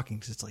you were talking.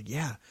 Cause it's like,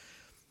 yeah,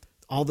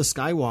 all the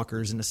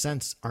Skywalkers in a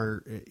sense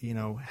are,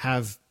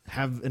 have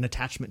an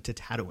attachment to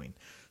Tatooine.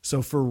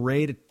 So for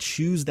Rey to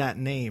choose that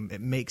name,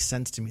 it makes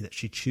sense to me that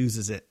she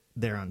chooses it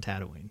there on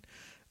Tatooine.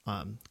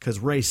 Because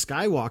Rey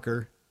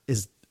Skywalker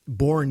is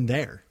born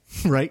there,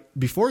 right?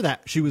 Before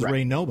that, she was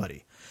Rey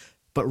Nobody.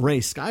 But Rey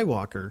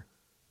Skywalker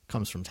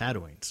comes from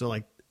Tatooine. So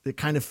like it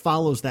kind of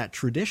follows that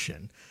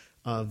tradition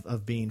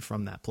of being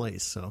from that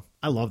place. So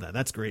I love that.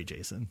 That's great,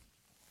 Jason.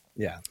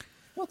 Yeah.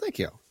 Well, thank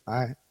you.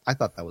 I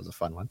thought that was a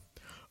fun one.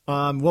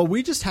 Well,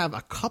 we just have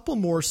a couple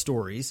more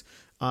stories.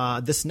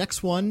 This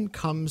next one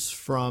comes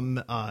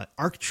from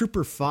ARC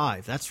Trooper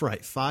 5. That's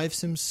right. Fives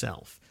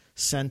himself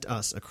sent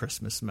us a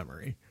Christmas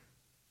memory.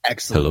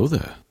 Excellent. Hello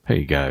there.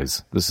 Hey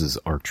guys, this is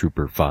ARC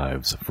Trooper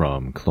 5s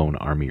from Clone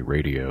Army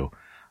Radio.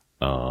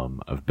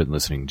 I've been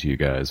listening to you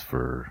guys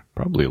for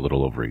probably a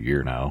little over a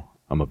year now.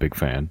 I'm a big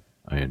fan.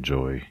 I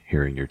enjoy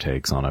hearing your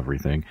takes on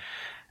everything.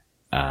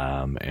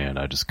 And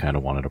I just kind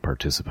of wanted to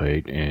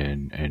participate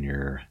in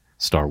your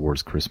Star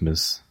Wars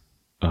Christmas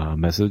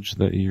message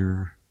that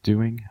you're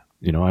doing.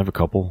 I have a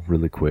couple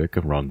really quick.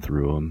 I've run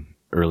through them.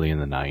 Early in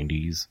the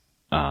 90s,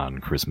 on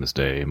Christmas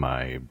Day,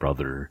 my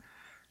brother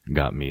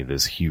got me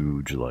this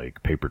huge,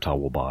 paper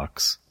towel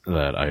box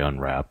that I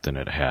unwrapped, and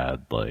it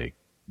had,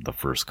 the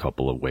first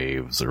couple of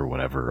waves or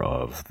whatever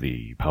of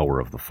the Power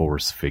of the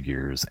Force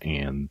figures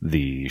and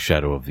the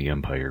Shadow of the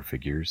Empire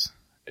figures.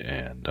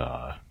 And,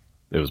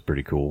 it was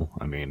pretty cool.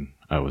 I mean,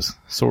 I was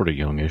sort of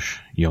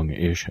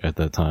youngish at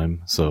that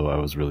time, so I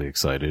was really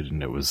excited,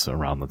 and it was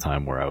around the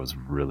time where I was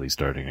really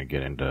starting to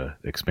get into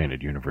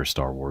expanded universe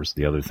Star Wars.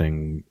 The other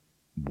thing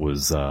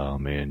was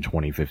in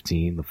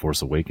 2015, The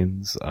Force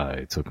Awakens.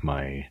 I took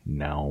my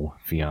now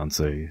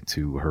fiance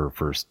to her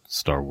first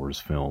Star Wars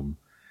film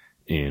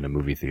in a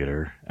movie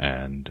theater,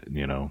 and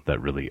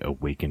that really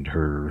awakened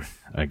her,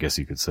 I guess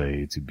you could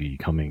say, to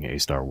becoming a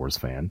Star Wars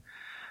fan.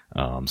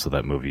 So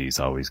that movie is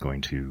always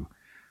going to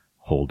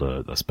hold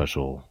a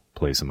special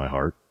place in my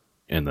heart.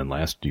 And then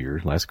last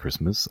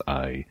Christmas,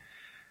 I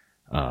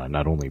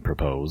not only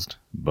proposed,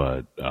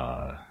 but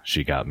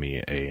she got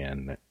me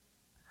a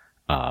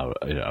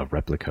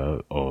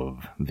replica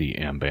of the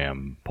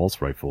Ambam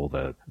pulse rifle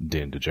that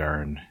Din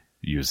Djarin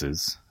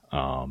uses,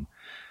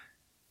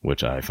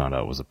 which I found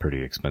out was a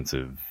pretty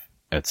expensive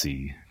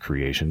Etsy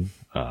creation,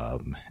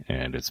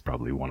 and it's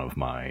probably one of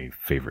my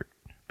favorite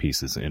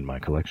pieces in my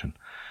collection.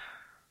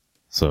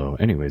 So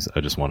anyways, I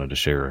just wanted to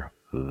share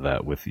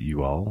that with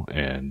you all,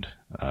 and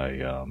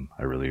I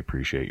really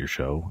appreciate your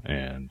show,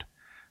 and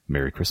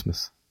Merry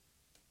Christmas.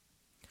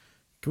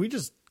 Can we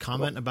just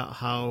comment about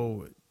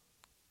how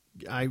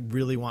I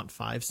really want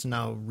Fives to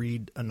now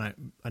read a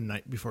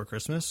night before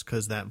Christmas,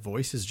 because that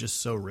voice is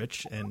just so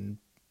rich and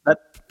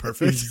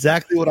perfect.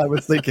 Exactly what I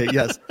was thinking.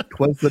 Yes,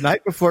 'twas the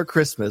night before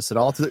Christmas, and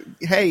all.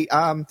 Hey,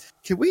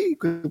 could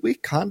we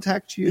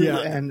contact you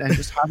and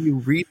just have you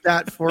read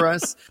that for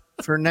us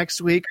for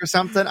next week or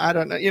something? I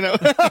don't know.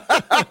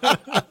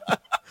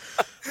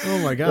 Oh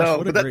my gosh,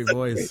 what a great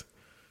voice! Great.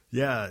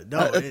 Yeah,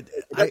 no,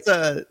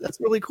 that's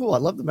really cool. I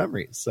love the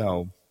memories.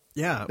 So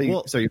yeah,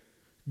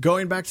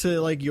 going back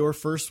to your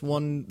first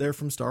one there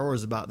from Star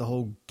Wars about the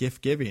whole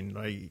gift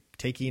giving,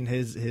 taking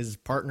his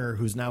partner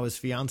who's now his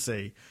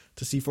fiance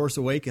to see Force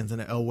Awakens,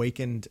 and it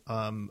awakened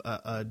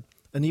an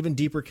even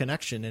deeper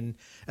connection. And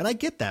I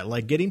get that,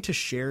 getting to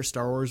share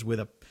Star Wars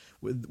with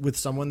with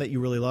someone that you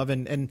really love.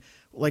 And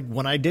like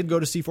when I did go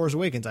to see Force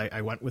Awakens,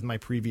 I went with my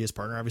previous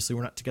partner. Obviously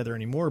we're not together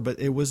anymore, but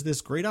it was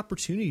this great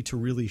opportunity to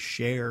really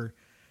share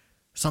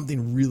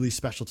something really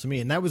special to me.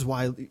 And that was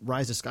why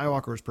Rise of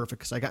Skywalker was perfect,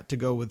 because I got to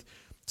go with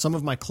some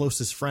of my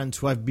closest friends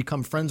who I've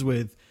become friends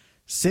with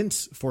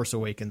since Force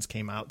Awakens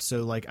came out.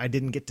 So like I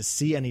didn't get to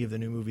see any of the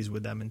new movies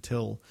with them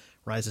until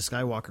Rise of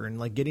Skywalker, and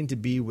like getting to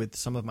be with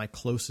some of my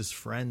closest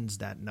friends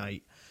that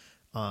night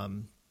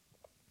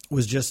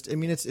was just, I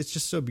mean, it's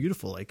just so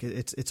beautiful. Like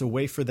it's a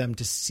way for them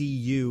to see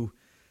you.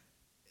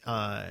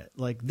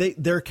 Like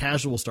they're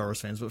casual Star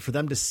Wars fans, but for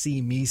them to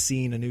see me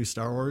seeing a new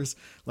Star Wars,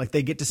 like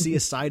they get to see a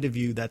side of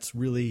you that's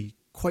really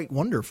quite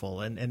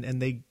wonderful.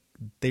 And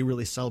they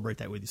really celebrate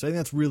that with you. So I think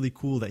that's really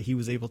cool that he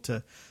was able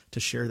to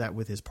share that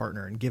with his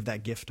partner and give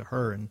that gift to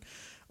her. And,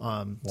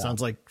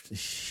 sounds like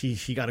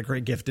he got a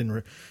great gift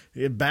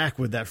back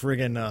with that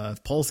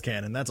friggin' pulse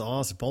cannon. That's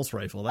awesome. Pulse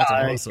rifle. That's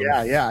awesome.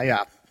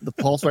 Yeah. The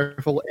pulse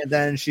rifle. And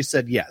then she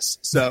said yes.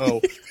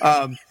 So,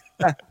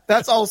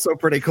 that's also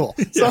pretty cool.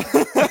 So.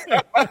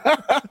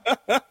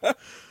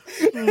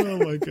 Oh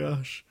my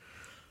gosh.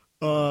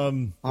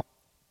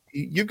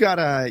 You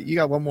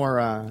got one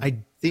more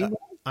theme?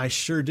 I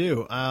sure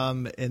do.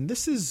 And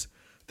this is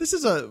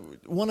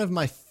one of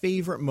my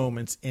favorite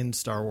moments in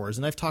Star Wars,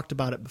 and I've talked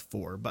about it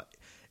before, but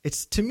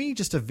it's to me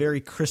just a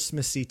very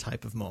Christmassy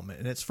type of moment,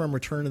 and it's from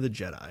Return of the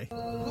Jedi.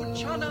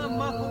 Kuchana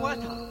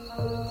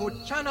mahuata,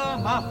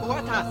 kuchana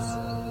mahuatas.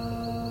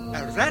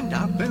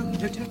 Aranda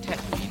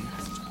botetetetin.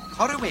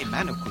 Korawe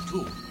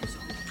manukutu.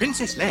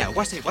 Princess Leia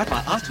wase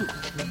wata atu.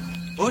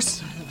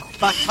 Us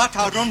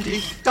batata rondi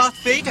Darth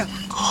Vader.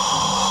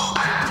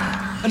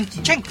 And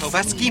Chenko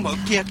Vaskimo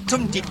kia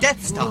tundi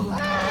Death Star.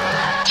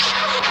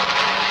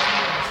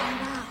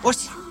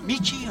 Us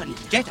Michi and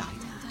Jedi.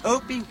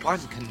 Obi-Wan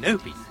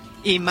Kenobi.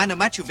 I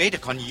Manamachu Vader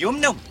con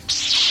Yumnum.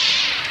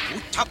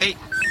 Utape.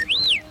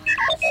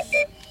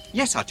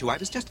 Yes, R2, I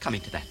was just coming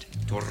to that.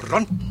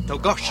 Toronto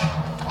gosh.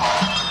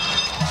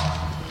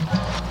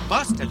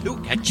 Master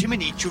Luke at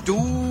Chimney Chudu.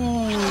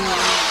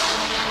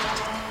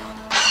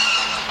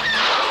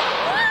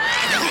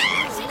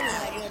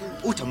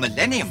 Uta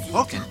Millennium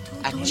Falcon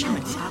at Chimney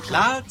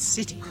Cloud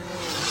City.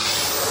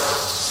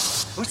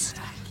 Us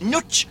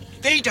Nutch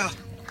Vader.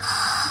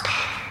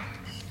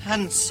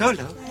 Han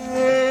Solo.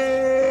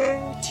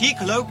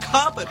 Ticolo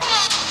Carbon.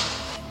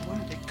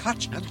 Wanda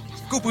Kachna.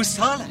 Gubu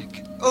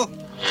Salak. Oh.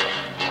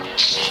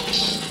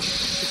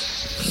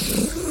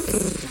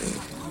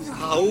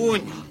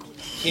 Aun.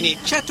 Kini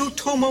Chatu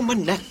Tomo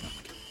Manek.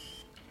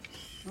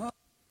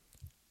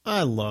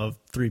 I love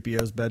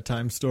 3PO's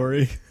bedtime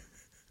story.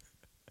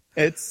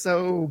 It's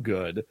so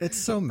good. It's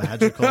so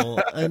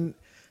magical. And,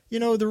 you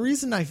know, the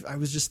reason I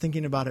was just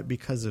thinking about it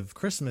because of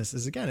Christmas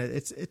is, again,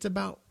 it's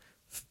about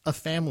a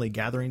family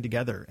gathering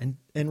together and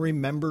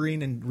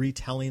remembering and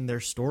retelling their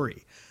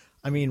story.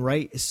 I mean,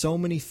 right? So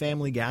many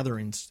family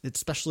gatherings,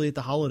 especially at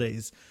the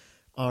holidays,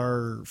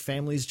 are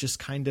families just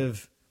kind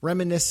of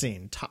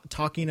reminiscing,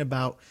 talking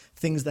about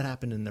things that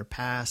happened in their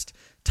past,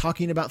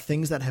 talking about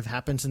things that have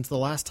happened since the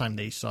last time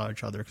they saw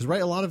each other. Because,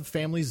 right, a lot of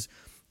families,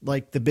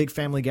 like the big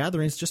family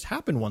gatherings, just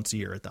happen once a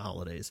year at the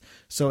holidays.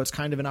 So it's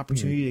kind of an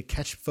opportunity to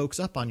catch folks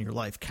up on your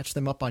life, catch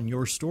them up on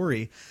your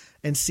story,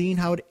 and seeing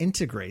how it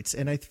integrates.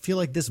 And I feel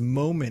like this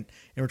moment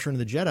in Return of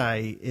the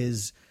Jedi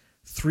is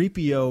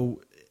 3PO,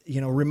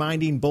 you know,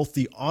 reminding both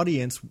the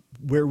audience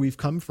where we've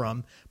come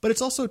from, but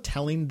it's also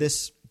telling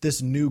this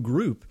new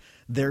group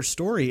their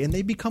story, and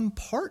they become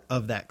part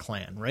of that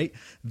clan, right?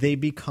 They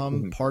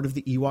become part of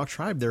the Ewok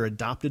tribe. They're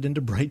adopted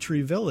into Bright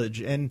Tree Village.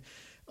 And,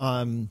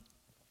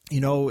 you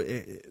know,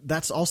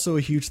 that's also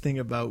a huge thing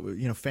about,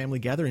 you know, family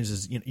gatherings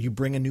is, you know, you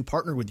bring a new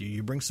partner with you,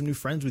 you bring some new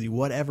friends with you,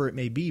 whatever it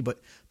may be.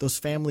 But those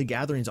family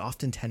gatherings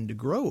often tend to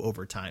grow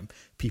over time.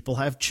 People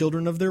have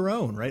children of their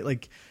own, right?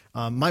 Like,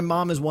 my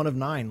mom is one of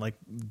 9. Like,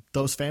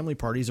 those family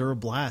parties are a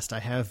blast. I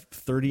have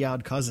 30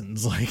 odd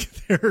cousins. Like,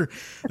 there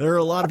are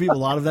a lot of people. A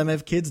lot of them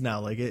have kids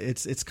now. Like,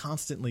 it's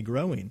constantly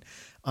growing.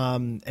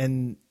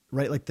 And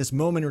right, like this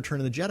moment in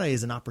Return of the Jedi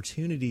is an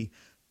opportunity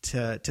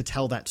to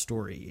tell that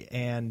story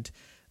and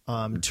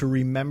to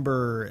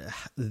remember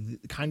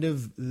kind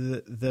of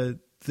the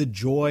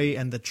joy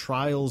and the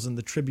trials and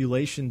the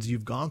tribulations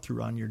you've gone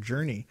through on your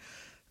journey.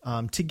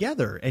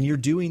 Together, and you're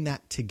doing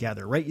that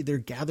together, right? They're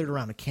gathered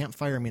around a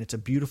campfire. I mean, it's a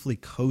beautifully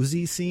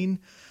cozy scene.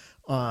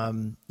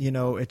 You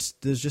know,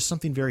 there's just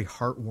something very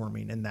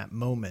heartwarming in that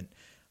moment.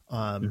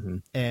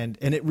 And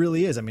it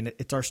really is. I mean,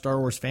 it's our Star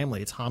Wars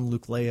family. It's Han,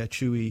 Luke, Leia,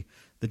 Chewie,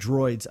 the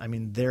droids. I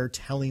mean, they're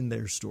telling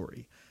their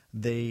story.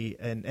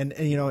 And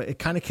you know, it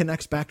kind of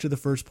connects back to the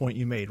first point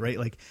you made, right?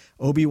 Like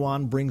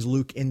Obi-Wan brings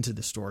Luke into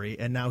the story,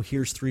 and now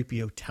here's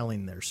 3PO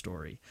telling their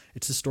story.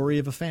 It's the story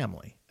of a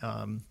family.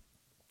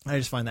 I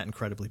just find that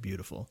incredibly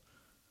beautiful.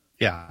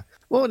 Yeah.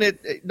 Well, and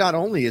it not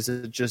only is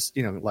it just,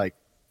 you know, like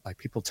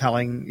people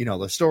telling, you know,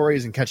 the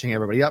stories and catching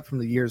everybody up from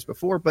the years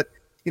before, but,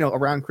 you know,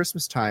 around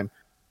Christmas time,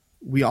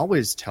 we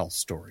always tell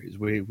stories.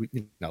 We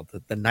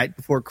the night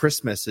before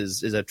Christmas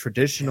is a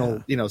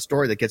traditional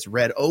story that gets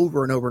read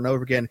over and over and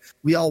over again.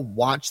 We all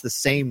watch the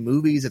same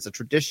movies. It's a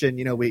tradition.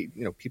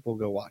 People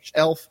go watch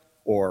Elf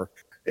or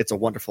It's a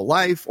Wonderful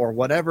Life or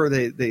whatever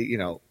they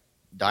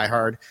Die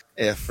Hard.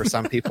 If for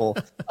some people,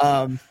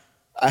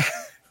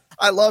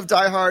 I love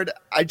Die Hard.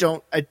 I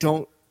don't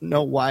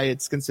know why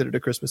it's considered a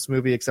Christmas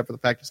movie, except for the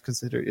fact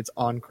it's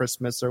on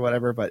Christmas or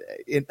whatever. But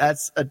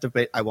that's a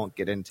debate I won't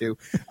get into.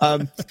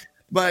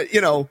 But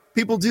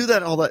people do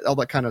that, all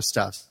that kind of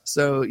stuff.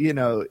 So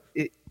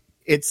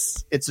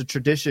it's a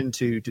tradition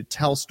to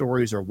tell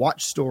stories or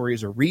watch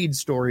stories or read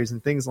stories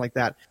and things like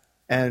that,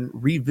 and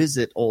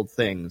revisit old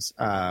things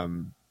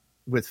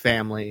with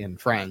family and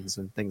friends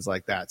and things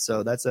like that.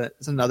 So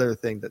it's another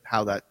thing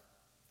that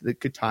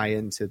could tie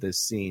into this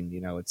scene.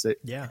 It's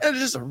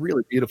just a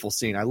really beautiful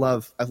scene. I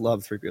love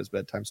 3PO's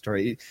bedtime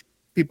story.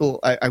 People,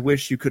 I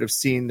wish you could have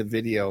seen the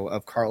video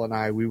of Carl and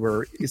I. We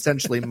were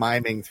essentially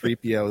miming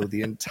 3PO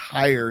the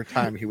entire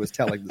time he was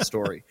telling the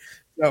story.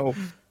 So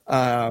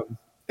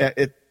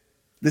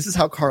this is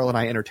how Carl and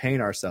I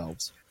entertain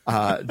ourselves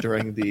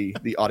during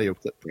the audio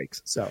clip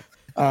breaks. So,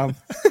 oh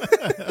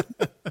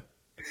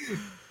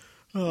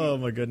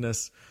my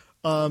goodness.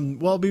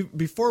 Well,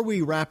 before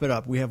we wrap it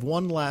up, we have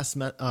one last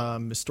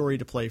story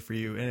to play for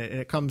you, and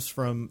it comes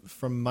from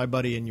my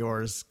buddy and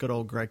yours, good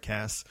old Greg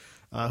Cass,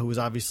 who was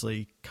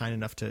obviously kind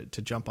enough to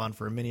jump on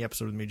for a mini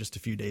episode with me just a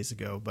few days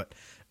ago. But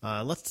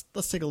let's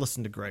take a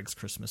listen to Greg's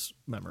Christmas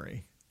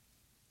memory.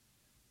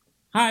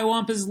 Hi,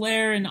 Wampa's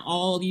Lair and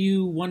all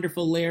you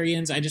wonderful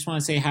Lairians. I just want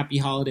to say happy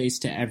holidays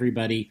to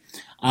everybody.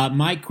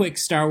 My quick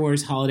Star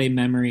Wars holiday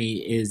memory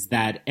is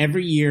that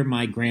every year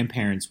my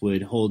grandparents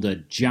would hold a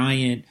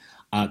giant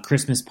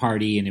Christmas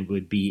party, and it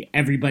would be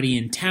everybody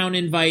in town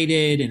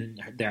invited,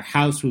 and their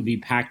house would be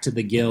packed to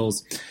the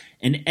gills.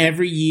 And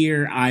every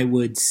year I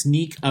would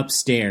sneak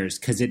upstairs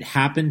because it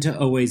happened to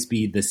always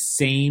be the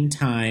same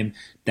time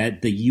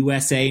that the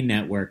USA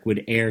Network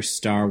would air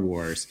Star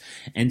Wars.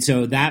 And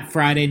so that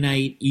Friday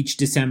night, each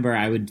December,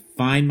 I would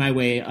find my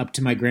way up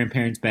to my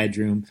grandparents'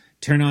 bedroom,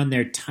 turn on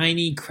their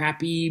tiny,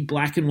 crappy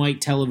black and white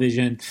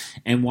television,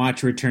 and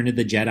watch Return of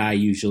the Jedi,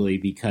 usually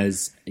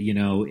because,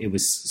 it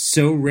was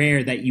so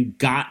rare that you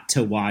got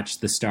to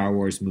watch the Star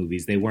Wars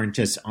movies. They weren't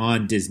just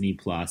on Disney+.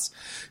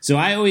 So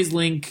I always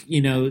link,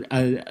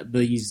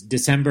 these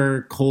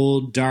December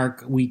cold,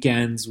 dark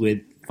weekends with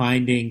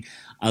finding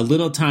a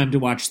little time to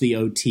watch the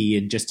OT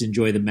and just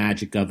enjoy the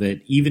magic of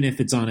it, even if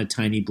it's on a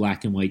tiny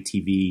black and white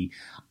TV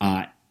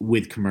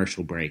with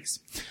commercial breaks.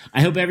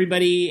 I hope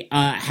everybody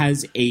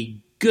has a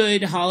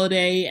good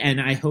holiday, and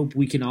I hope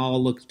we can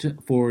all look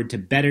forward to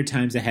better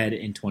times ahead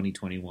in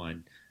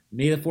 2021.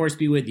 May the Force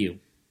be with you.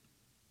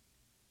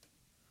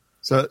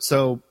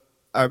 So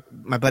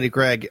my buddy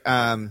Greg,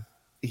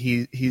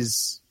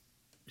 his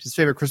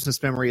favorite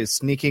Christmas memory is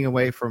sneaking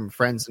away from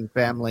friends and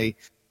family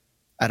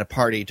at a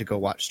party to go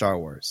watch Star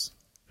Wars.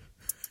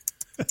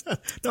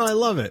 No, I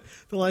love it.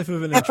 The life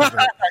of an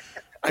introvert.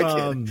 I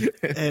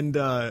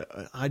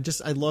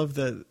love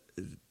that.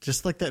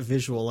 Just like that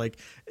visual, like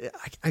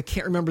I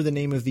can't remember the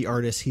name of the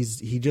artist.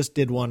 He just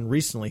did one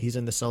recently. He's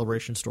in the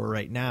Celebration store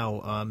right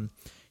now,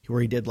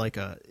 where he did like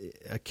a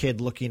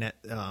kid looking at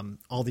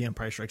all the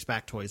Empire Strikes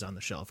Back toys on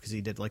the shelf, because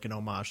he did like an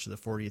homage to the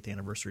 40th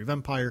anniversary of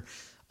Empire.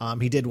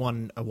 He did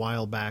one a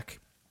while back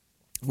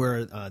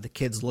where the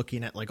kid's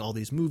looking at like all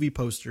these movie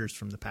posters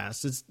from the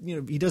past. It's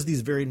he does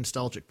these very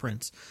nostalgic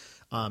prints.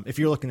 If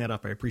you're looking that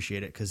up, I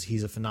appreciate it, because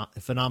he's a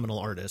phenomenal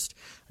artist.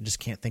 I just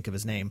can't think of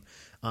his name.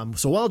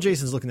 So while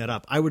Jason's looking that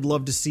up, I would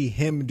love to see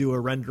him do a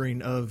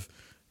rendering of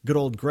good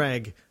old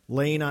Greg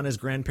laying on his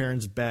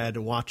grandparents' bed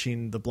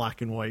watching the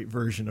black and white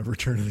version of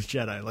Return of the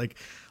Jedi.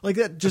 Like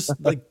that, just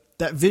like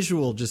that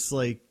visual, just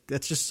like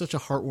that's just such a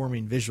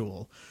heartwarming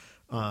visual.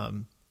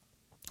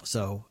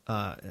 So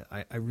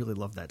I really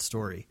love that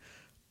story.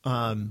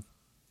 And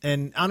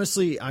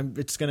honestly,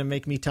 it's going to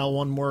make me tell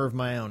one more of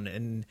my own.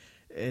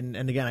 And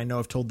again, I know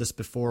I've told this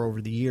before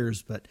over the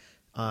years, but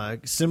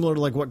similar to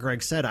like what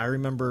Greg said, I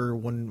remember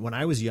when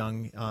I was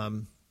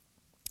young,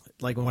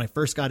 like when I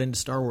first got into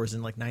Star Wars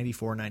in like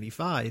 94,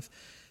 95,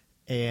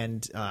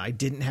 and I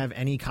didn't have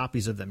any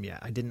copies of them yet.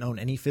 I didn't own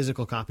any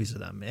physical copies of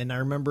them. And I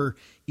remember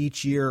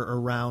each year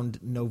around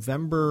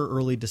November,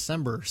 early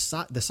December,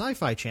 the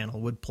Sci-Fi Channel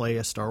would play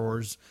a Star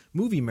Wars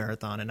movie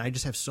marathon. And I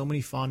just have so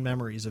many fond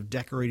memories of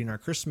decorating our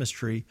Christmas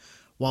tree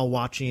while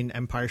watching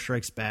Empire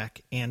Strikes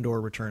Back and or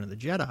Return of the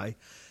Jedi.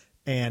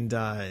 And,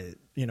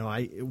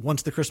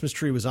 once the Christmas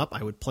tree was up,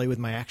 I would play with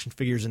my action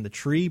figures in the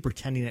tree,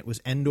 pretending it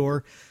was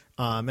Endor.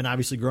 And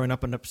obviously growing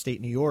up in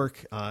upstate New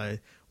York, when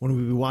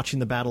we would be watching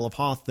the Battle of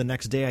Hoth, the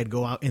next day I'd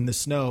go out in the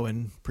snow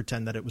and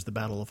pretend that it was the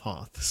Battle of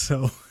Hoth.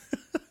 So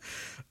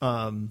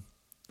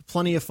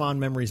plenty of fond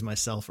memories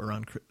myself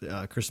around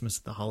Christmas,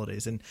 the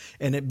holidays, and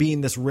it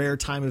being this rare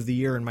time of the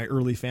year in my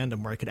early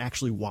fandom where I could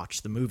actually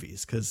watch the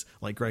movies, because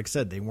like Greg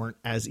said, they weren't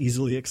as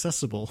easily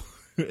accessible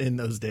in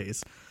those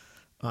days.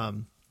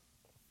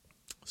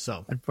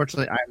 So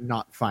unfortunately, I'm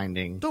not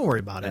finding. Don't worry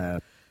about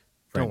it.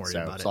 Don't worry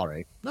about it.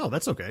 Sorry. No,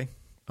 that's okay.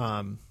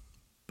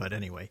 But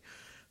anyway,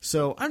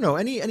 so I don't know.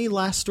 Any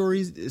last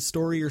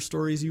story or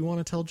stories you want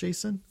to tell,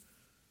 Jason?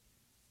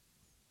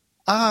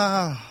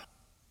 I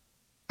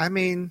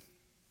mean,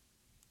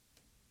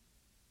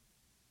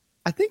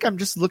 I think I'm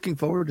just looking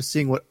forward to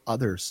seeing what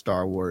other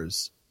Star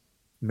Wars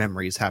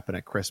memories happen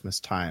at Christmas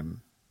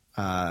time.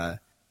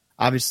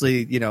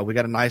 Obviously, we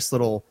got a nice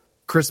little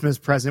Christmas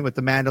present with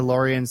the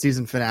Mandalorian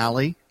season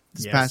finale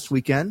this past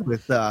weekend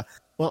with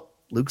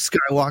Luke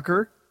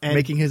Skywalker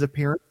making his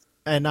appearance.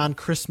 And on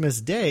Christmas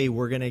Day,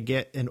 we're going to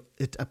get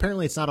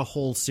apparently it's not a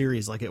whole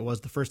series like it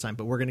was the first time,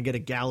 but we're going to get a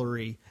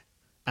gallery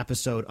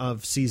episode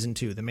of season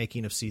 2, the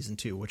making of season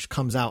 2, which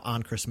comes out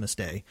on Christmas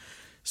Day.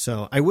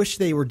 So I wish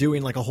they were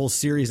doing like a whole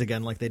series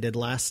again like they did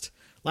last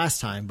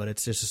time, but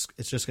it's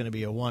just going to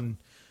be a one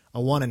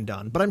and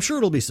done. But I'm sure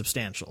it'll be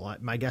substantial.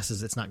 My guess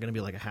is it's not going to be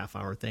like a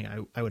half-hour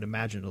thing. I would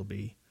imagine it'll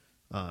be.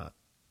 I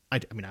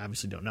mean, I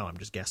obviously don't know. I'm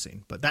just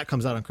guessing. But that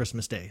comes out on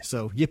Christmas Day,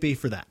 so yippee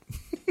for that.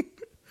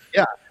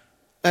 Yeah,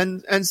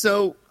 and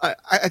so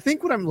I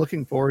think what I'm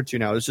looking forward to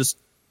now is just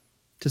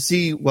to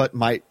see what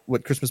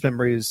Christmas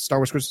memories, Star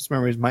Wars Christmas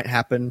memories, might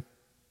happen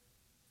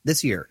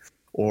this year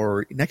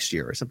or next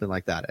year or something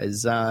like that.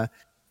 Is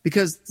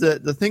because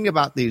the thing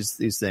about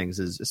these things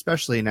is,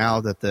 especially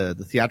now that the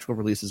theatrical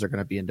releases are going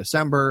to be in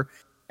December,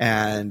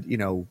 and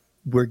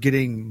we're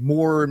getting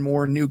more and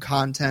more new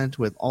content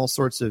with all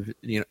sorts of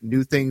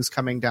new things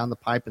coming down the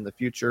pipe in the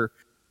future.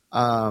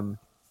 I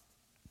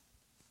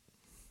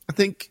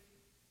think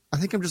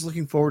I'm just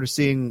looking forward to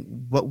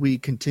seeing what we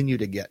continue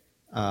to get.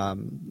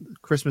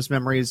 Christmas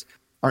memories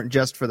aren't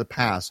just for the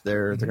past;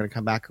 they're going to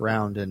come back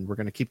around, and we're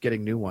going to keep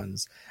getting new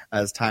ones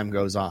as time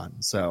goes on.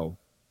 So,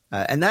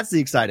 and that's the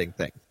exciting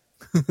thing.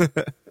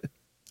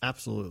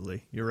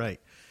 Absolutely, you're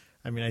right.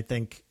 I mean, I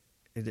think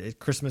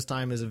Christmas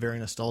time is a very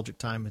nostalgic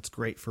time. It's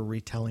great for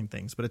retelling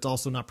things, but it's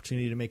also an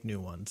opportunity to make new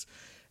ones.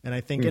 And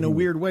I think in a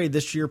weird way,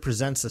 this year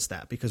presents us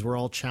that, because we're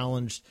all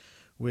challenged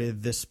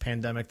with this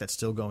pandemic that's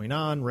still going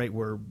on, right?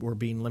 We're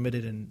being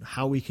limited in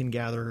how we can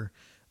gather,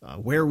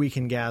 where we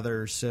can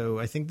gather. So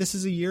I think this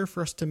is a year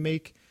for us to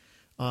make,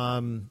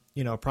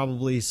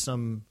 probably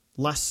some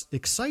less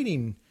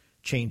exciting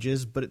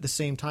changes, but at the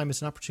same time,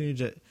 it's an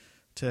opportunity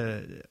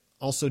to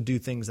also do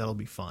things that'll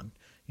be fun.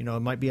 It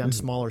might be on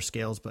smaller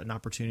scales, but an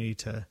opportunity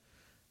to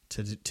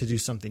do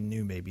something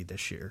new maybe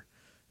this year.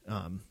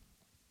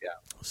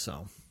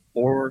 So,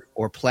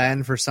 or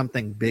plan for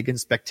something big and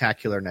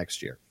spectacular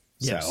next year.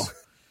 Yes. So.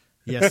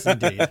 Yes,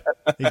 indeed.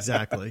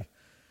 Exactly.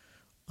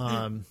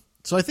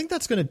 So I think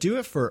that's going to do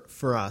it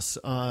for us.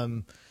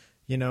 To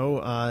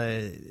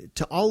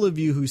all of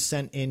you who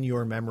sent in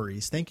your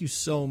memories, thank you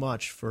so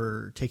much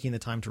for taking the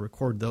time to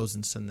record those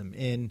and send them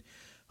in.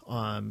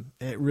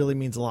 It really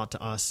means a lot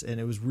to us, and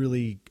it was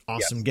really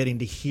awesome getting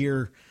to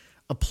hear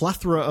a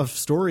plethora of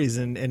stories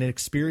and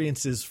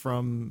experiences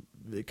from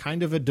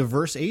kind of a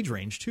diverse age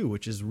range too,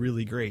 which is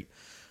really great.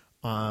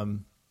 To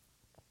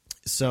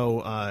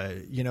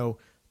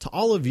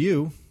all of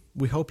you,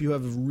 we hope you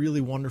have a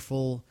really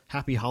wonderful,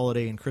 happy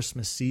holiday and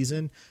Christmas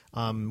season.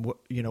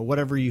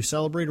 Whatever you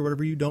celebrate or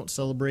whatever you don't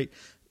celebrate,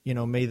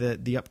 may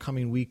the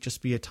upcoming week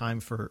just be a time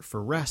for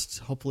rest,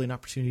 hopefully an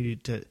opportunity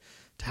to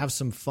have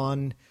some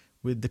fun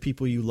with the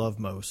people you love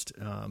most.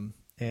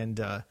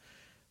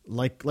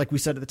 Like we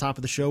said at the top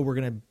of the show,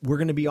 we're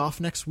gonna be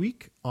off next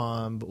week,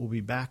 but we'll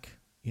be back,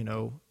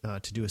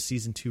 to do a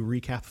season 2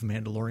 recap of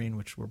Mandalorian,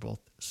 which we're both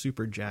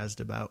super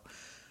jazzed about.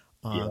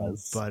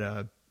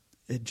 But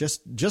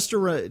just to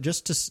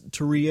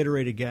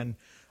reiterate again,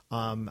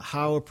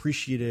 how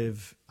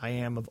appreciative I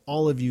am of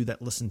all of you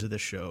that listen to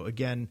this show.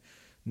 Again,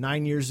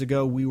 9 years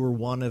ago, we were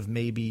one of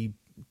maybe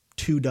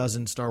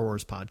 24 Star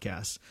Wars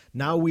podcasts.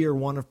 Now we are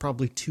one of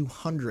probably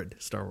 200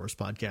 Star Wars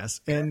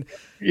podcasts. And,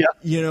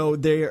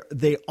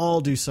 they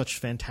all do such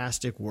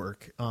fantastic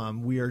work.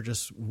 We are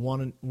just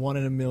one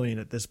in a million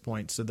at this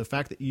point. So the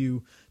fact that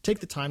you take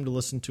the time to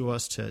listen to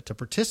us, to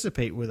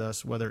participate with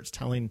us, whether it's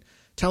telling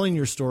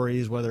your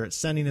stories, whether it's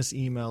sending us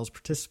emails,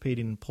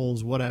 participating in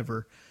polls,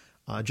 whatever,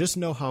 just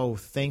know how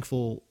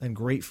thankful and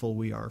grateful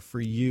we are for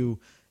you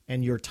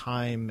and your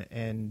time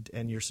and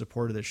your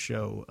support of this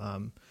show.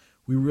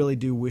 We really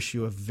do wish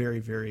you a very,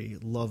 very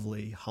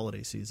lovely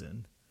holiday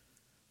season.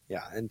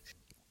 Yeah.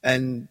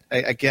 And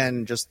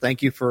again, just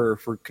thank you for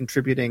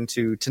contributing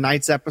to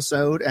tonight's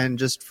episode, and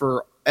just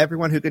for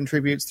everyone who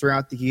contributes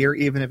throughout the year,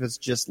 even if it's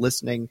just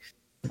listening.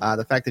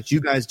 The fact that you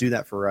guys do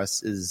that for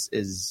us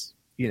is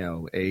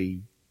a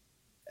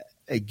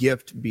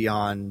gift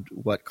beyond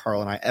what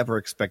Carl and I ever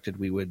expected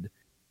we would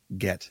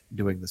get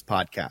doing this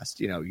podcast.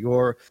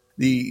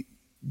 The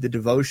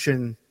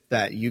devotion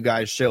that you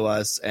guys show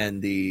us,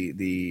 and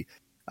the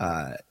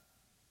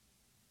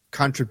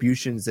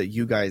contributions that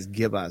you guys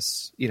give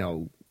us,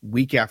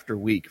 week after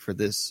week for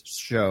this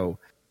show.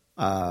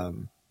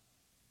 Neither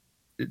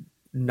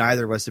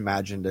of us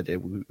imagined that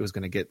it was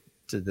going to get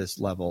to this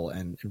level,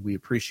 and we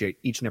appreciate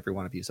each and every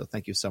one of you. So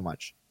thank you so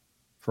much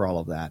for all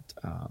of that.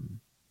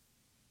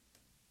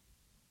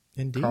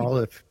 Indeed. Carl,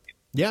 if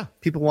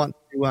people want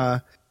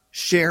to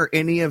share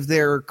any of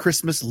their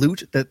Christmas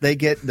loot that they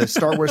get, the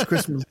Star Wars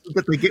Christmas loot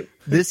that they get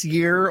this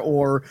year,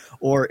 or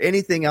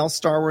anything else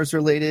Star Wars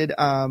related,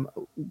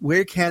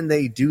 where can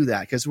they do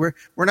that? Because we're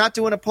not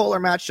doing a polar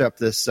matchup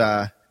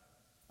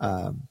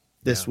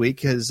this week,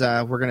 because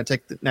we're going to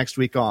take the next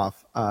week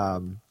off.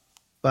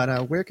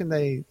 But where can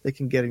they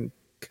can get in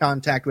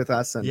contact with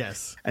us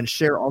and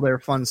share all their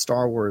fun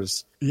Star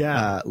Wars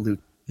loot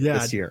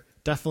this year?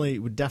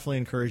 Would definitely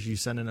encourage you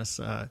sending us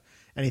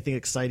anything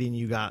exciting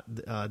you got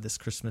this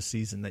Christmas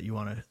season that you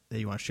want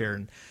to share.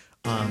 And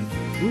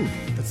ooh,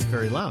 that's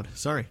very loud.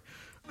 Sorry,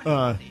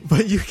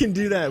 but you can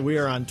do that. We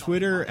are on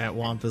Twitter at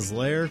Wampa's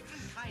Lair,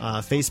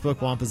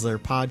 Facebook Wampa's Lair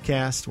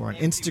Podcast. We're on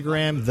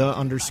Instagram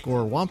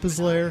 _Wampa's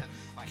Lair.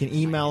 You can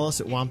email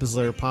us at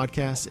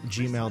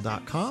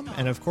wampaslairpodcast@gmail.com,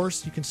 and of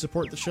course you can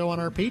support the show on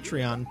our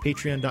Patreon,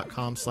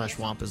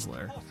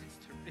 patreon.com/wampaslair.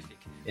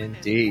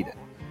 Indeed.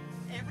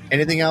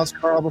 Anything else,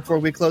 Carl, before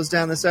we close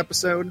down this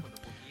episode?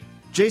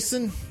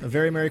 Jason, a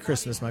very Merry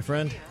Christmas, my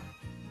friend.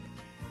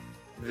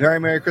 Very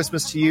Merry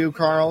Christmas to you,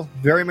 Carl.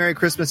 Very Merry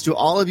Christmas to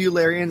all of you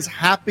Lairians.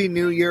 Happy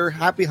New Year.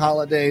 Happy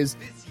holidays.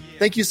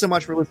 Thank you so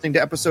much for listening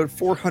to episode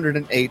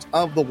 408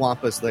 of the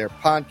Wampa's Lair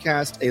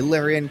podcast, a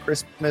Lairian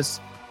Christmas.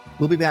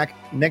 We'll be back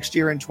next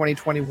year in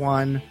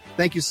 2021.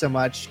 Thank you so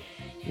much.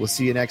 We'll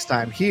see you next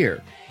time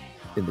here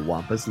in the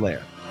Wampa's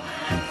Lair.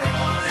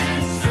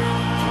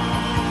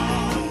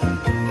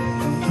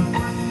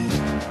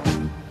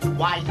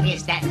 Why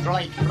is that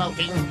droid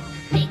floating?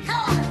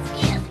 Because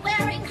he is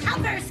wearing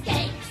hover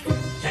skates.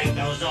 Take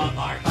those off,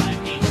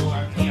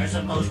 R5D4. We are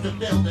supposed to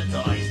build the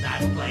toys,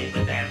 not play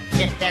with them.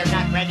 If they're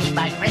not ready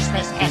by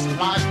Christmas,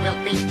 S-Claus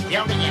will be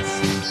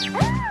furious.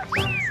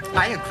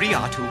 I agree,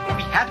 R2.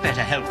 We had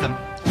better help them.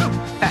 Look,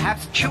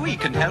 perhaps Chewie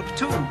can help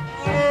too.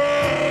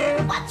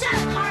 Watch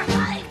out,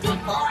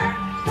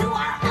 R5D4. You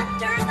are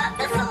under the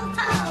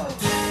mistletoe.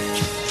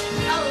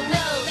 Oh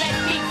no, that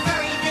big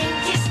furry thing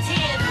kissed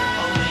him.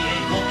 Only a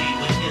Wookiee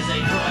would kiss a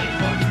droid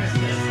for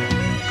Christmas.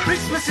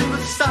 Christmas in the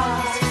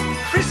stars,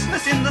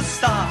 Christmas in the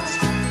stars.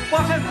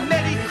 What a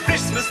merry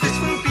Christmas this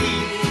will be.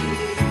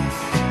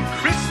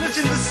 Christmas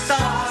in the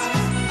stars,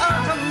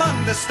 out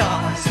among the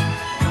stars.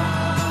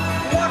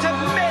 What a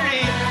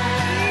merry,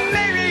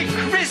 merry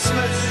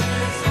Christmas.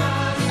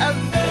 A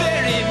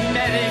very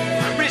merry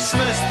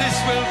Christmas this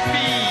will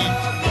be.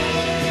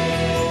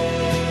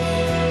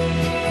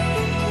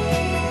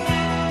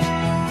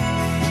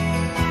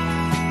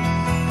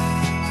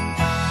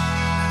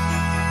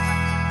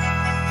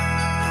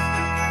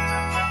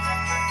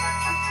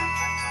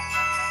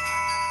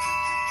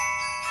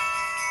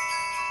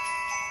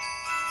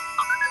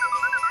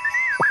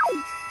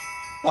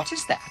 What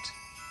is that?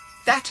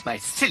 That, my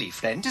silly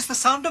friend, is the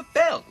sound of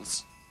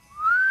bells.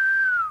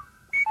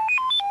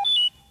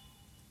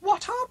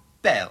 What are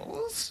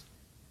bells?